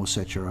needs more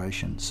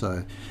saturation.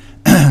 So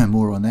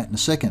more on that in a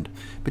second.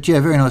 But yeah,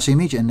 very nice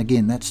image, and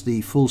again, that's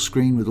the full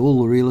screen with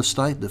all the real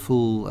estate, the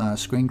full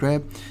screen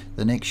grab.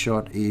 The next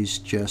shot is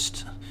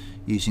just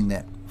using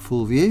that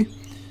full view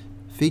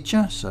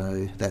feature,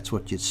 so that's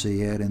what you'd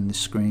see out in the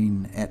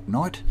screen at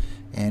night.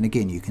 And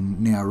again, you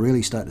can now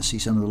really start to see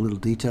some of the little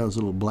details,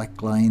 little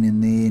black lane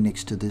in there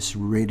next to this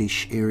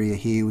reddish area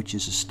here, which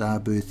is a star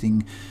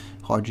birthing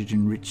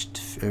hydrogen-rich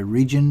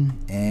region,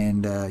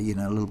 and you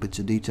know, little bits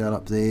of detail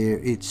up there.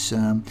 It's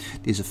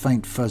there's a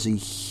faint fuzzy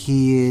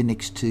here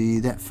next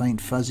to that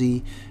faint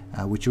fuzzy,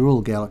 which are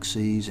all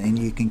galaxies, and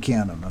you can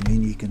count them. I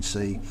mean, you can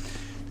see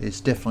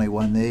there's definitely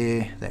one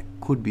there. That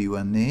could be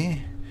one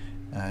there.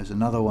 There's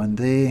another one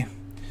there.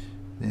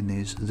 Then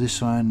there's this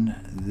one,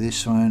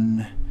 this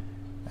one,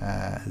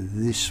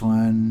 this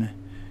one,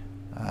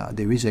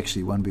 There is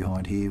actually one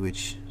behind here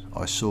which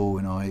I saw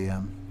when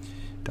I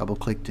double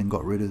clicked and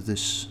got rid of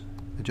this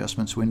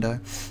adjustments window.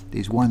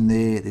 There's one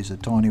there, there's a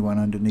tiny one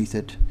underneath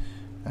it,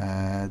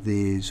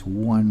 there's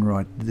one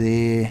right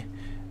there,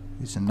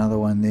 there's another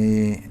one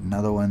there,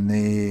 another one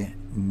there,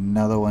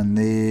 another one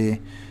there,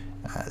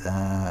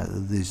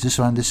 there's this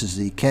one. This is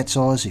the cat's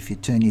eyes. If you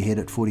turn your head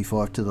at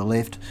 45 to the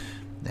left,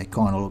 they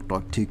kind of look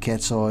like two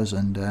cat's eyes,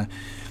 and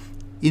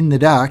in the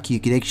dark you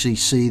could actually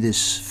see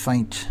this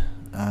faint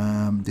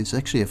there's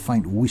actually a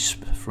faint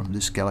wisp from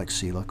this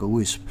galaxy, like a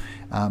wisp.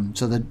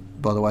 So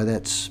that, by the way,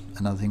 that's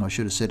another thing I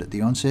should have said at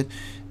the onset.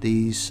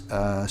 These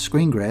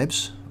screen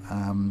grabs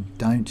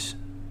don't,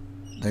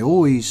 they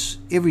always,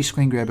 every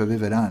screen grab I've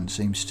ever done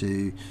seems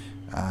to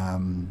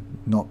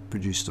not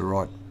produce the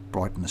right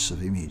brightness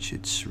of image.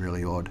 It's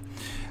really odd.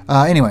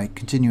 Anyway,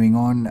 continuing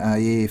on,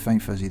 yeah,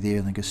 faint fuzzy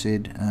there, I think I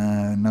said.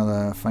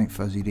 Another faint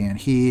fuzzy down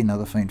here,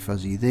 another faint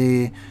fuzzy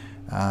there.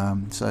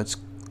 So it's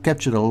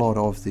captured a lot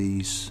of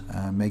these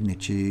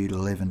magnitude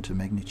 11 to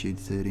magnitude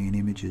 13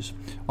 images.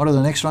 On to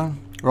the next one.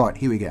 Right,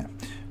 here we go.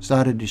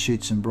 Started to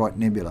shoot some bright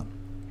nebula.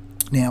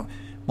 Now,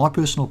 my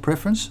personal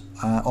preference,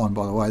 and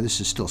by the way, this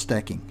is still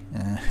stacking.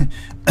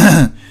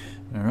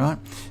 Alright,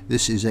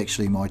 this is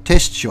actually my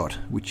test shot,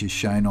 which is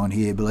shown on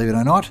here, believe it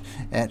or not,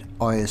 at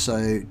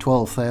ISO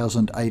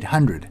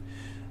 12800.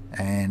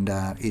 And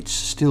it's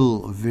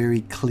still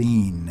very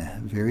clean,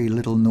 very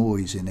little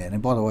noise in it.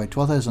 And by the way,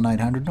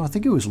 12800, I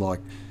think it was like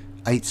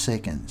 8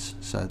 seconds,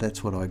 so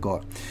that's what I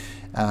got.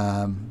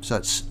 So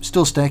it's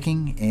still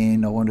stacking,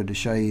 and I wanted to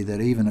show you that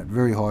even at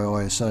very high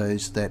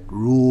ISOs, that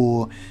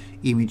raw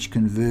image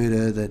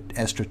converter that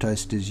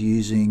Astrotoast is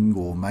using,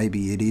 or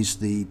maybe it is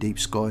the Deep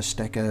Sky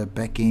Stacker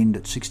backend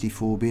at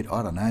 64-bit,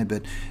 I don't know,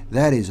 but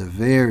that is a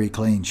very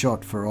clean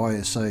shot for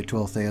ISO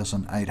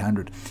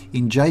 12800.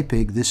 In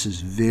JPEG, this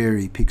is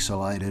very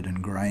pixelated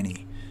and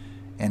grainy.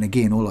 And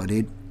again, all I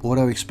did,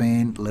 auto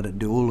expand, let it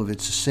do all of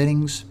its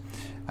settings,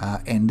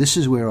 and this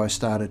is where I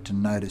started to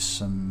notice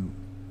some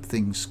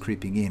things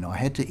creeping in. I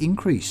had to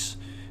increase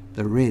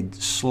the red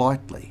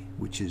slightly,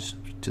 which is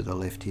to the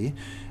left here,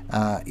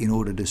 in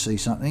order to see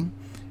something.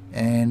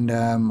 And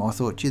I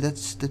thought, gee,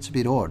 that's a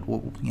bit odd.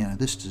 Well, you know,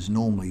 this is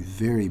normally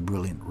very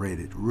brilliant red.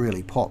 It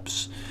really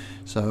pops.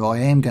 So I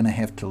am going to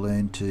have to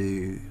learn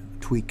to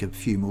tweak a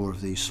few more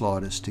of these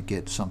sliders to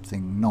get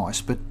something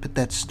nice, but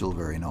that's still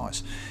very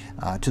nice.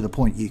 To the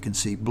point you can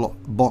see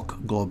Bock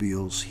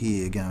globules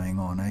here going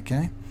on.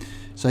 Okay,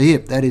 so yeah,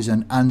 that is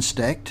an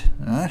unstacked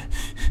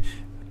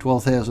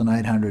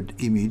 12,800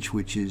 image,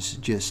 which is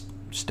just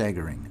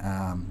staggering.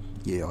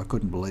 Yeah, I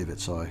couldn't believe it,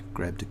 so I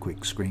grabbed a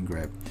quick screen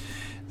grab.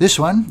 This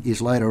one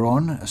is later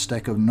on a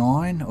stack of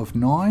 9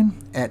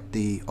 at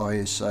the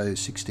ISO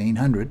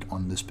 1600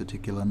 on this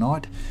particular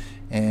night,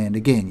 and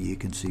again you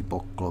can see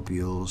Bock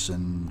globules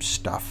and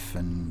stuff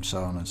and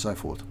so on and so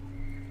forth.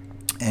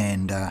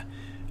 And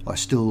I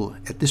still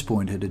at this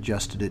point had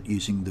adjusted it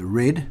using the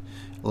red.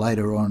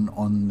 Later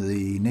on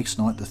the next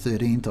night, the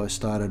 13th, I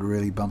started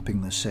really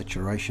bumping the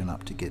saturation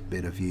up to get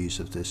better views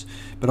of this.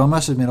 But I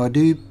must admit, I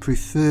do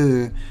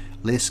prefer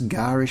less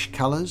garish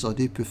colours. I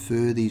do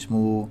prefer these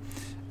more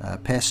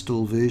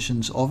pastel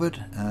versions of it.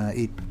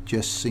 It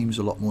just seems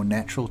a lot more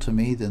natural to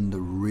me than the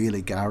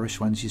really garish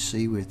ones you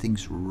see where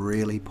things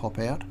really pop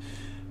out.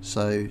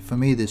 So for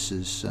me this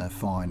is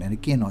fine. And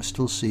again, I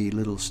still see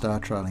little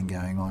star trailing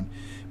going on.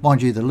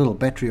 Mind you, the little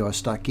battery I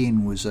stuck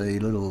in was a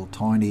little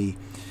tiny,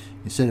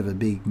 instead of a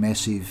big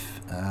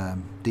massive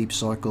deep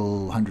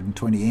cycle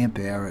 120 amp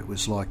hour, it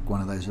was like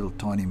one of those little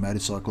tiny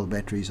motorcycle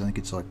batteries. I think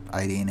it's like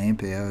 18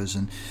 amp hours,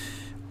 and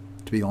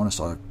to be honest,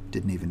 I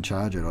didn't even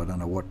charge it. I don't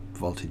know what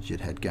voltage it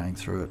had going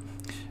through it.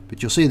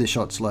 But you'll see the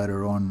shots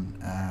later on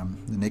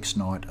the next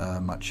night are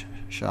much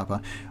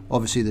sharper.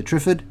 Obviously the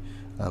Trifid,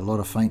 a lot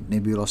of faint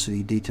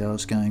nebulosity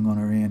details going on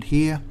around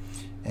here.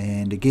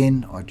 And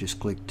again, I just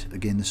clicked,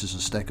 again this is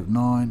a stack of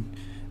 9,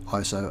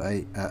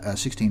 ISO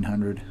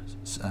 1600,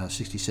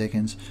 60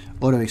 seconds,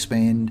 auto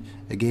expand,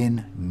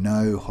 again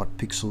no hot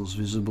pixels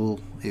visible.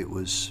 It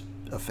was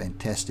a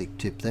fantastic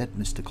tip, that,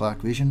 Mr.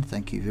 Clark Vision,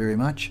 thank you very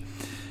much.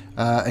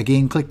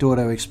 Again, clicked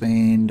auto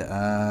expand,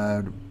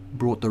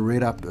 brought the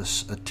red up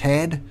a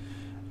tad,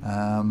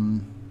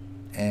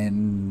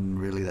 and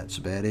really that's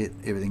about it.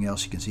 Everything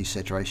else you can see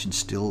saturation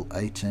still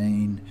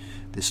 18,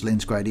 this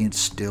lens gradient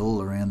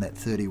still around that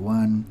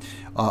 31.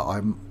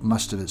 I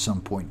must have at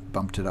some point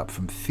bumped it up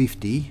from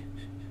 50,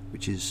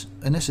 which is,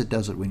 unless it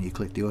does it when you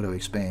click the auto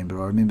expand, but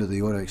I remember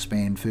the auto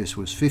expand first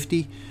was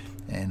 50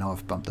 and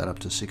I've bumped that up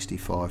to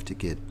 65 to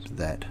get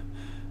that.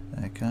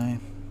 Okay,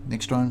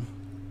 next one,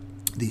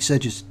 the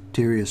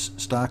Sagittarius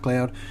star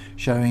cloud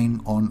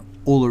showing on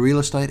all the real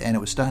estate, and it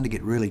was starting to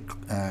get really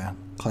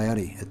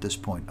cloudy at this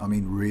point. I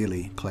mean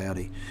really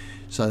cloudy.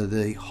 So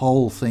the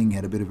whole thing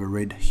had a bit of a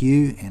red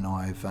hue, and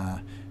I've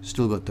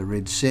still got the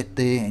red set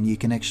there, and you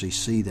can actually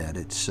see that.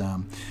 It's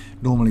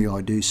normally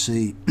I do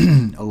see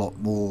a lot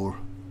more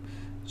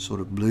sort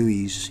of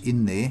blueies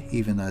in there,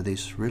 even though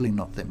there's really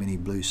not that many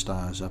blue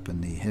stars up in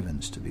the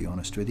heavens, to be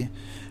honest with you.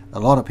 A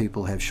lot of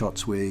people have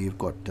shots where you've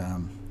got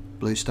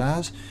blue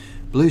stars.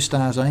 Blue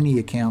stars only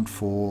account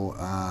for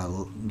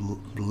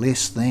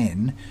less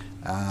than,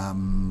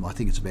 I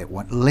think it's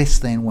about less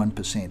than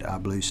 1% are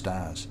blue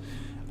stars,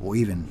 or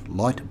even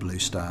light blue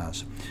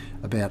stars.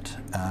 About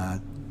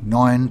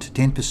 9 to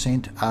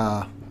 10%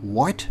 are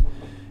white,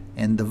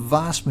 and the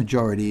vast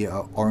majority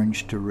are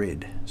orange to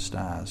red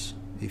stars.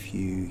 If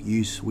you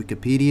use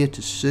Wikipedia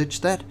to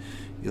search that,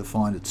 you'll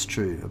find it's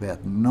true.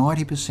 About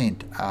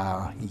 90%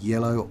 are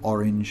yellow,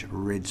 orange,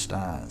 red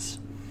stars.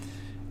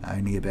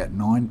 Only about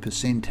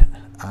 9%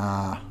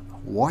 are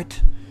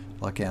white,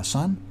 like our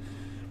sun,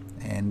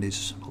 and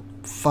there's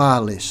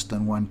far less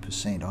than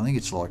 1%. I think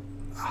it's like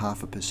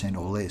 0.5%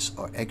 or less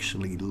are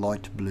actually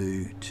light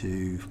blue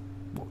to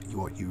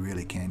what you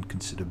really can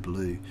consider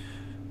blue.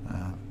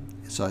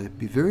 So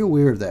be very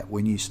aware of that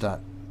when you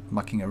start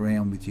mucking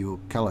around with your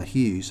colour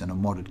hues and a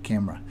modded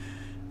camera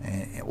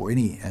or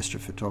any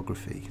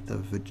astrophotography.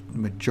 The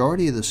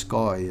majority of the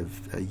sky is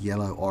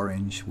yellow,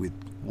 orange with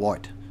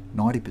white.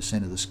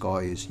 90% of the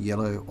sky is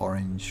yellow,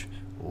 orange,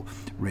 or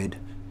red,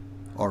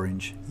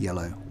 orange,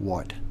 yellow,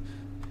 white,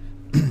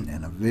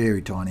 and a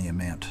very tiny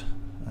amount,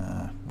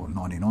 well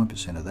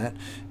 99% of that,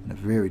 and a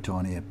very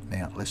tiny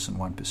amount, less than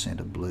 1%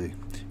 of blue.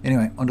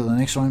 Anyway, on to the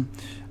next one.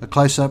 A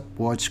close-up,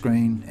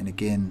 widescreen, and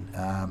again,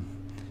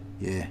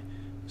 yeah,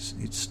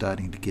 it's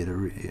starting to get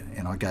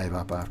and I gave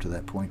up after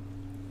that point.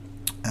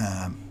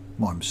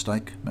 My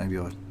mistake, maybe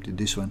I did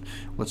this one.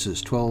 What's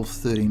this,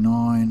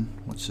 1239?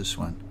 What's this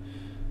one?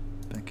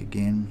 Back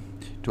again,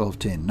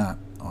 1210. No,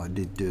 I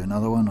did do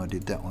another one. I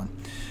did that one,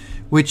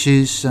 which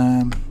is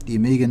the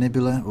Omega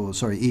Nebula, or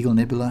sorry, Eagle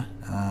Nebula,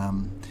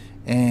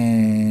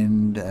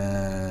 and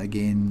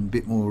again, a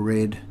bit more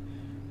red,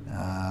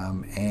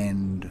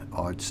 and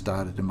I'd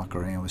started to muck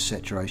around with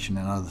saturation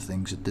and other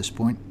things at this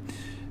point.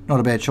 Not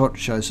a bad shot.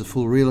 Shows the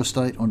full real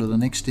estate. Onto the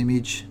next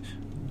image,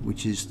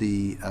 which is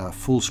the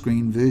full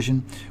screen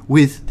version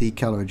with the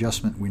color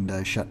adjustment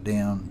window shut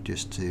down,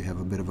 just to have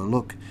a bit of a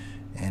look.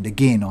 And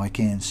again, I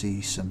can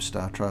see some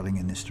star trailing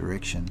in this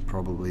direction,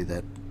 probably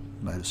that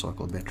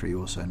motorcycle battery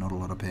also, not a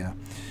lot of power.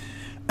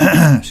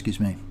 Excuse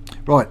me.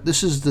 Right,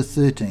 this is the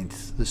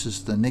 13th. This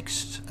is the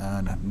next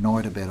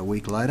night, about a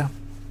week later,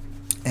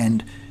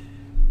 and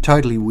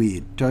totally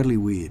weird, totally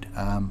weird.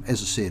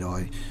 As I said,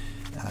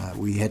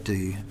 we had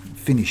to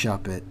finish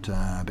up at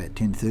about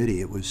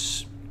 10:30. It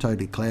was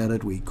totally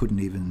clouded. We couldn't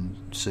even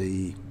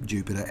see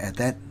Jupiter at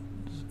that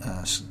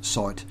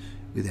site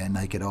with our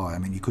naked eye. I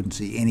mean, you couldn't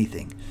see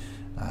anything.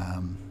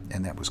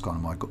 And that was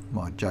kind of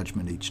my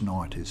judgment each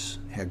night, is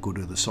how good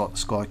are the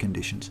sky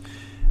conditions.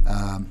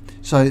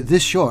 So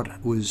this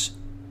shot was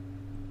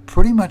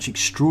pretty much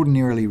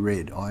extraordinarily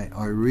red.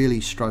 I really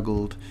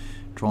struggled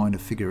trying to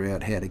figure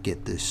out how to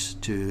get this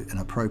to an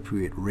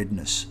appropriate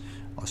redness.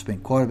 I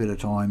spent quite a bit of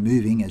time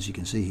moving, as you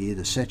can see here,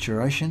 the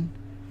saturation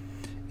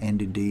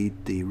and indeed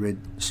the red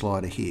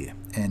slider here,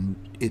 and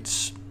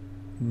it's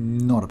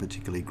not a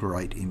particularly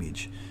great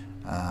image.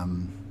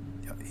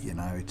 You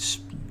know,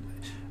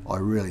 I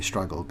really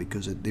struggled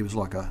because there was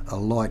like a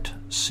light,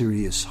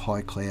 serious,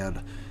 high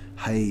cloud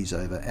haze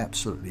over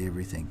absolutely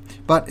everything.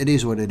 But it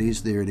is what it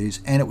is, there it is,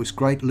 and it was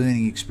great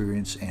learning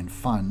experience and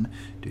fun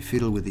to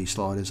fiddle with these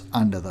sliders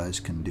under those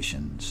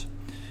conditions.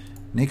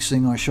 Next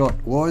thing I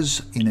shot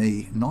was in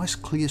a nice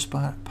clear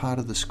part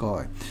of the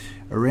sky,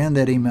 around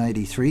that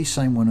M83,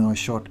 same one I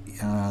shot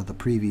the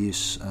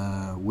previous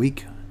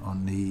week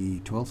on the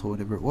 12th or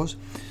whatever it was.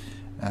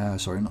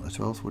 Sorry, not the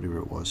 12th, whatever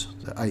it was,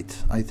 the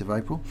 8th of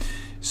April.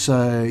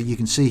 So you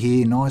can see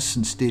here, nice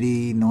and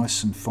steady,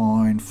 nice and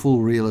fine,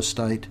 full real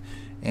estate.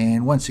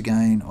 And once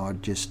again, I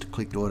just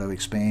clicked auto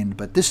expand,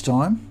 but this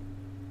time,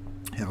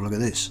 have a look at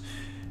this.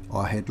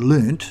 I had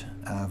learnt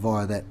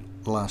via that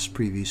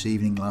previous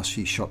evening, last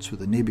few shots with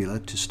the nebula,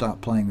 to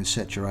start playing with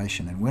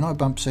saturation. And when I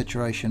bumped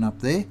saturation up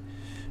there,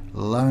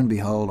 lo and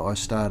behold, I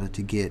started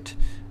to get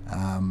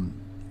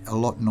a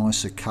lot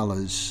nicer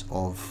colours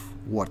of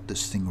what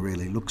this thing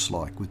really looks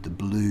like, with the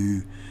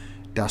blue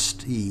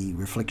dusty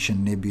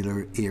reflection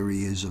nebula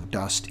areas of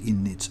dust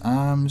in its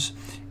arms,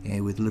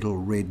 and with little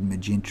red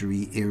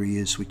magenta-y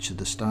areas which are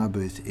the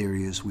starburst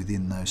areas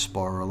within those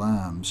spiral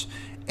arms.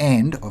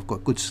 And I've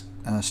got good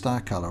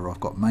star colour. I've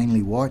got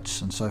mainly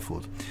whites and so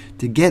forth.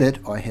 To get it,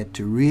 I had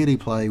to really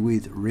play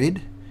with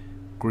red,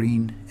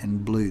 green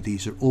and blue.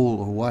 These are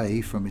all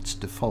away from its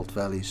default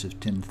values of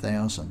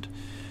 10,000.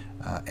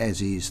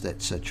 As is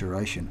that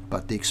saturation,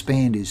 but the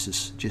expand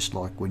is just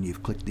like when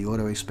you've clicked the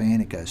auto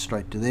expand, it goes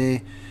straight to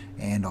there.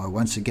 And I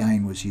once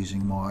again was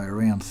using my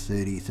around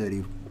 30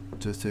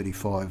 to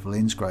 35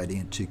 lens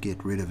gradient to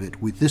get rid of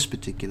it with this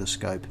particular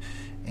scope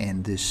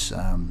and this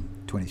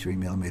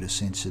 23mm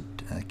censored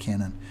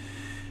Canon.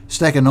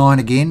 Stack of 9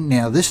 again.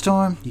 Now this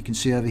time you can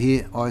see over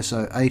here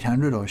ISO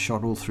 800. I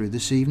shot all through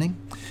this evening,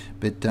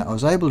 but I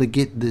was able to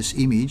get this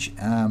image,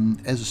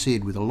 as I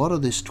said, with a lot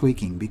of this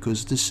tweaking,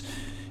 because this,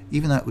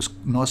 even though it was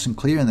nice and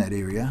clear in that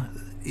area,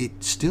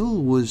 it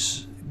still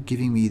was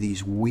giving me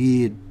these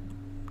weird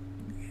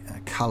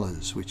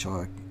colours which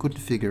I couldn't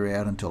figure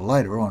out until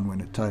later on,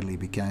 when it totally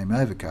became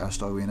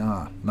overcast. I went,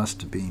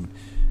 must have been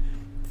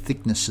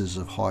thicknesses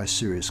of high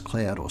cirrus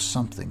cloud or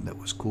something that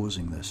was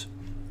causing this.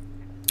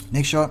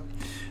 Next shot,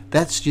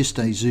 that's just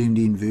a zoomed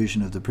in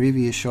version of the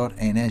previous shot,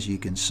 and as you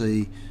can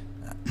see,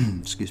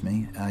 excuse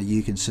me,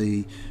 you can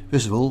see,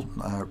 first of all,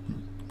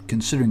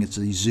 considering it's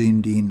a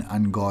zoomed in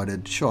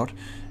unguided shot,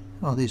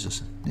 oh,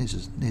 there's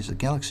a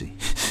galaxy.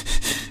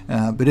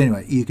 But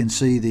anyway, you can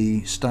see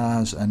the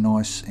stars are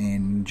nice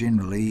and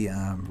generally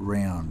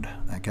round,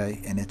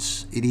 okay, and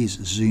it is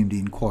zoomed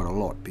in quite a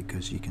lot,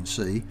 because you can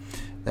see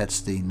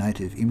that's the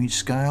native image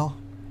scale,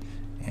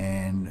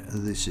 and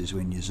this is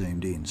when you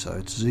zoomed in, so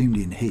it's zoomed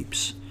in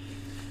heaps.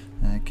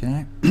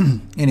 Okay,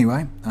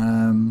 anyway,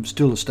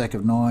 still a stack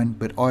of 9,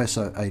 but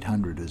ISO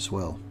 800 as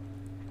well.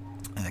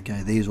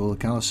 Okay, there's all the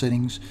color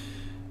settings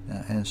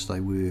as they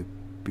were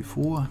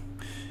before.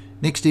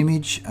 Next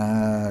image,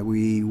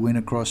 we went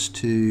across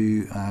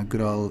to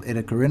good old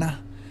EAA Testing,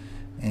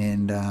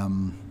 and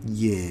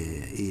yeah,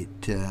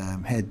 it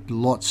had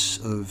lots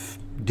of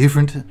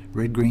different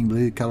red, green,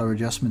 blue color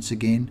adjustments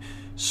again,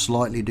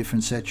 slightly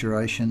different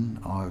saturation.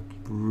 I'm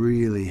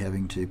really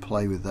having to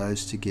play with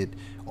those to get,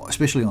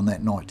 especially on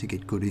that night, to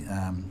get good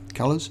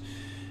colors,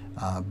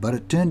 but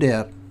it turned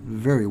out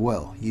very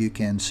well. You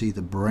can see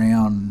the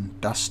brown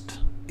dust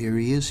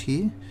areas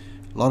here.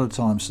 A lot of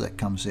times that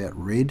comes out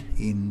red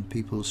in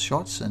people's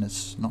shots, and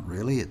it's not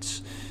really.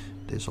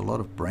 There's a lot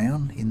of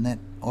brown in that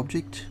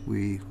object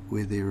where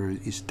there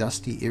is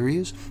dusty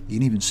areas. You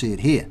can even see it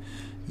here.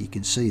 You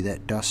can see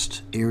that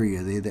dust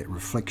area there, that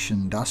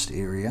reflection dust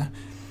area,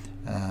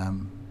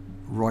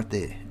 right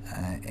there,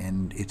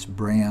 and it's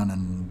brown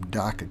and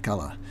darker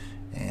color,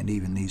 and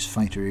even these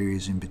fainter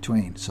areas in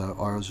between. So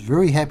I was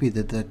very happy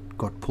that that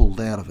got pulled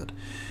out of it.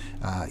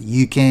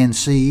 You can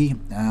see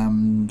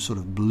sort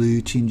of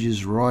blue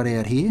tinges right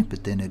out here,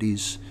 but then it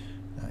is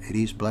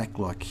black,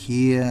 like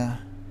here,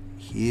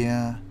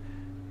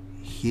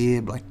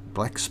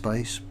 black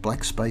space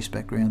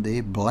background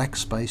there, black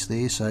space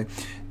there. So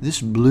this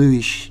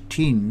bluish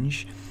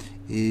tinge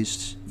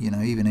is, you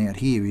know, even out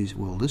here is,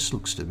 well, this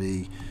looks to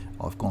be,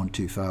 I've gone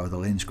too far with the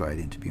lens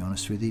gradient, to be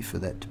honest with you, for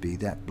that to be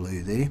that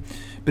blue there.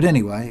 But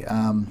anyway,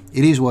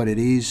 it is what it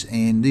is,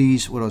 and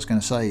these, what I was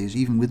going to say is,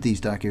 even with these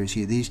dark areas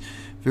here, these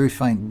very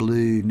faint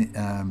blue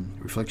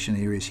reflection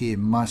areas here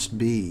must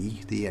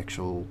be the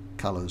actual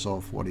colours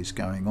of what is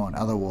going on.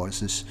 Otherwise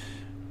this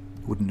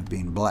wouldn't have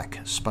been black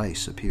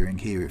space appearing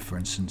here, for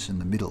instance, in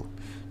the middle.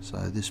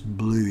 So this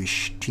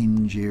bluish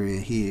tinge area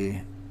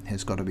here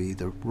has got to be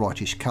the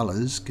rightish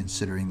colours,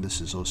 considering this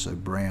is also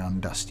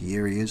brown dusty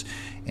areas,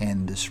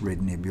 and this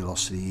red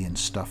nebulosity and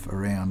stuff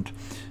around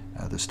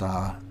the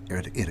star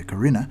EAA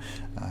Testing,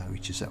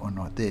 which is that one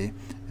right there,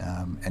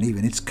 and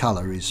even its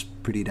colour is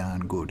pretty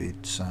darn good.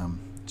 It's a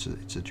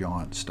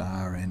giant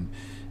star, and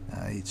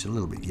it's a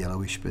little bit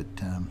yellowish, but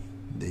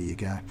there you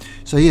go.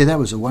 So yeah, that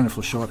was a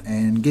wonderful shot,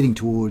 and getting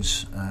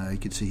towards, you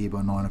can see here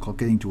by 9 o'clock,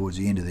 getting towards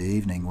the end of the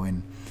evening,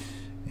 when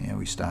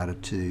we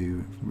started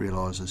to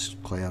realise there's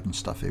cloud and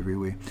stuff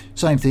everywhere.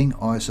 Same thing,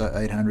 ISO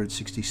 800,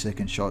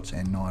 60-second shots,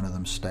 and 9 of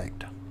them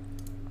stacked.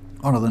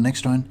 On to the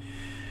next one,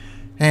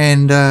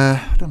 and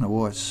I don't know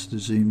why it's the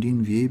zoomed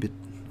in view, but,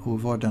 or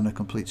have I done a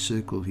complete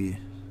circle here?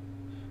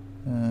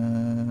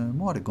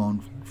 Might have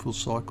gone full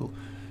cycle.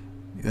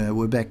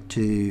 We're back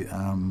to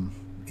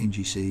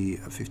NGC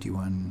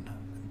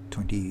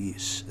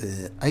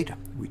 5128,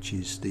 which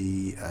is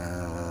the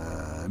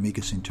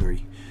Mega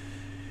Centauri.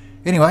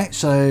 Anyway,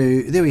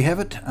 so there we have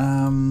it.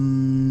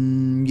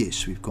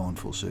 Yes, we've gone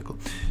full circle.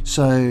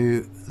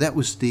 So that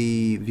was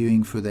the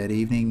viewing for that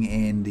evening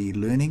and the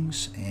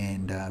learnings,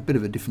 and a bit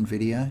of a different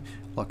video.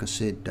 Like I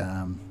said,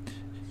 I'm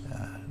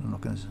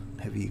not going to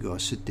have you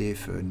guys sit there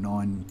for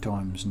 9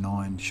 times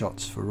 9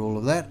 shots for all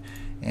of that,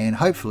 and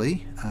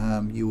hopefully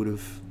you would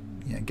have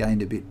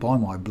gained a bit by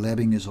my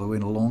blabbing as I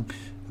went along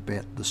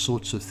about the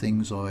sorts of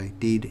things I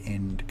did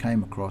and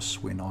came across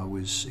when I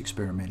was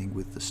experimenting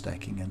with the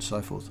stacking and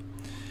so forth.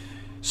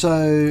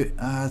 So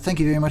thank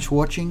you very much for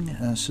watching.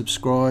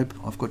 Subscribe.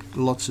 I've got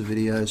lots of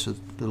videos of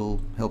little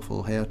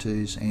helpful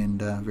how-tos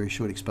and very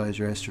short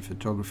exposure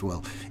astrophotography,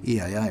 well,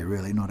 EAA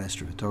really, not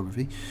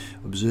astrophotography,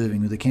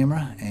 observing with the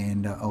camera,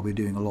 and I'll be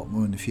doing a lot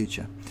more in the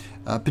future.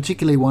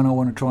 Particularly one I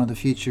want to try in the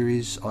future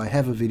is, I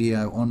have a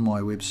video on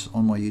my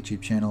YouTube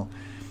channel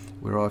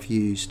where I've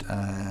used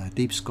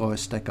Deep Sky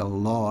Stacker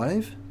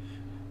Live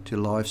to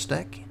live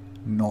stack,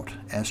 not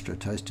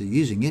AstroToaster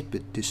using it,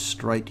 but just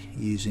straight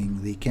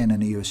using the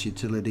Canon EOS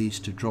utilities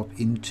to drop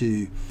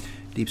into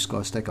Deep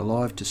Sky Stacker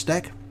Live to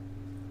stack,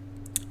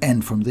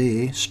 and from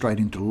there straight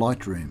into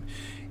Lightroom.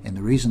 And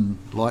the reason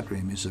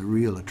Lightroom is a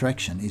real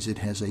attraction is it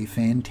has a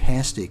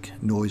fantastic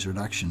noise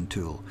reduction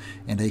tool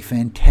and a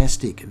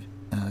fantastic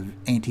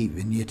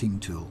anti-vignetting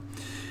tool.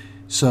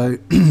 So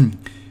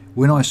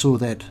when I saw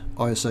that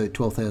ISO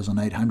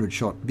 12800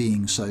 shot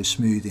being so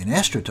smooth in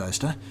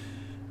AstroToaster,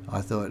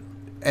 I thought,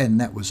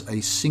 and that was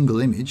a single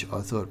image,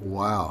 I thought,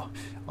 wow,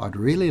 I'd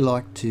really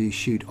like to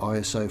shoot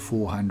ISO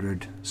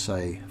 400,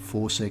 say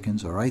 4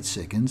 seconds or 8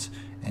 seconds,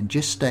 and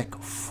just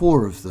stack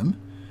 4 of them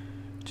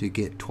to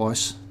get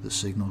twice the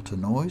signal to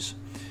noise,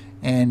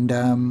 and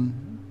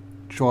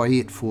try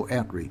it for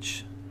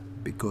outreach,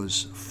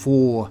 because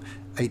 4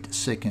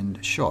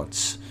 8-second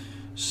shots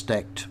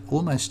stacked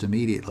almost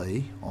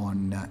immediately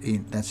on,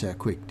 that's how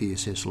quick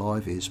DSS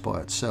Live is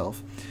by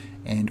itself,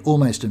 and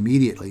almost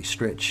immediately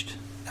stretched.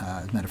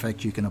 As a matter of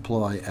fact, you can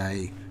apply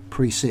a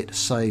preset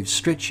save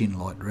stretch in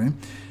Lightroom,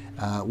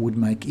 would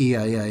make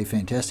EAA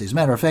fantastic. As a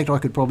matter of fact, I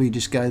could probably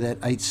just go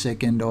that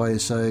 8-second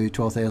ISO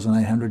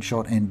 12800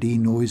 shot and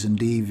denoise and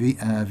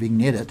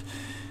vignette it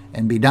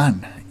and be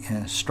done,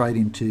 straight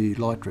into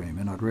Lightroom,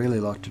 and I'd really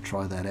like to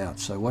try that out,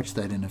 so watch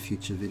that in a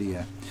future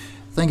video.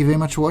 Thank you very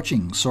much for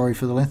watching. Sorry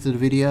for the length of the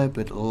video,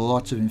 but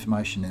lots of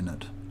information in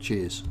it.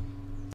 Cheers.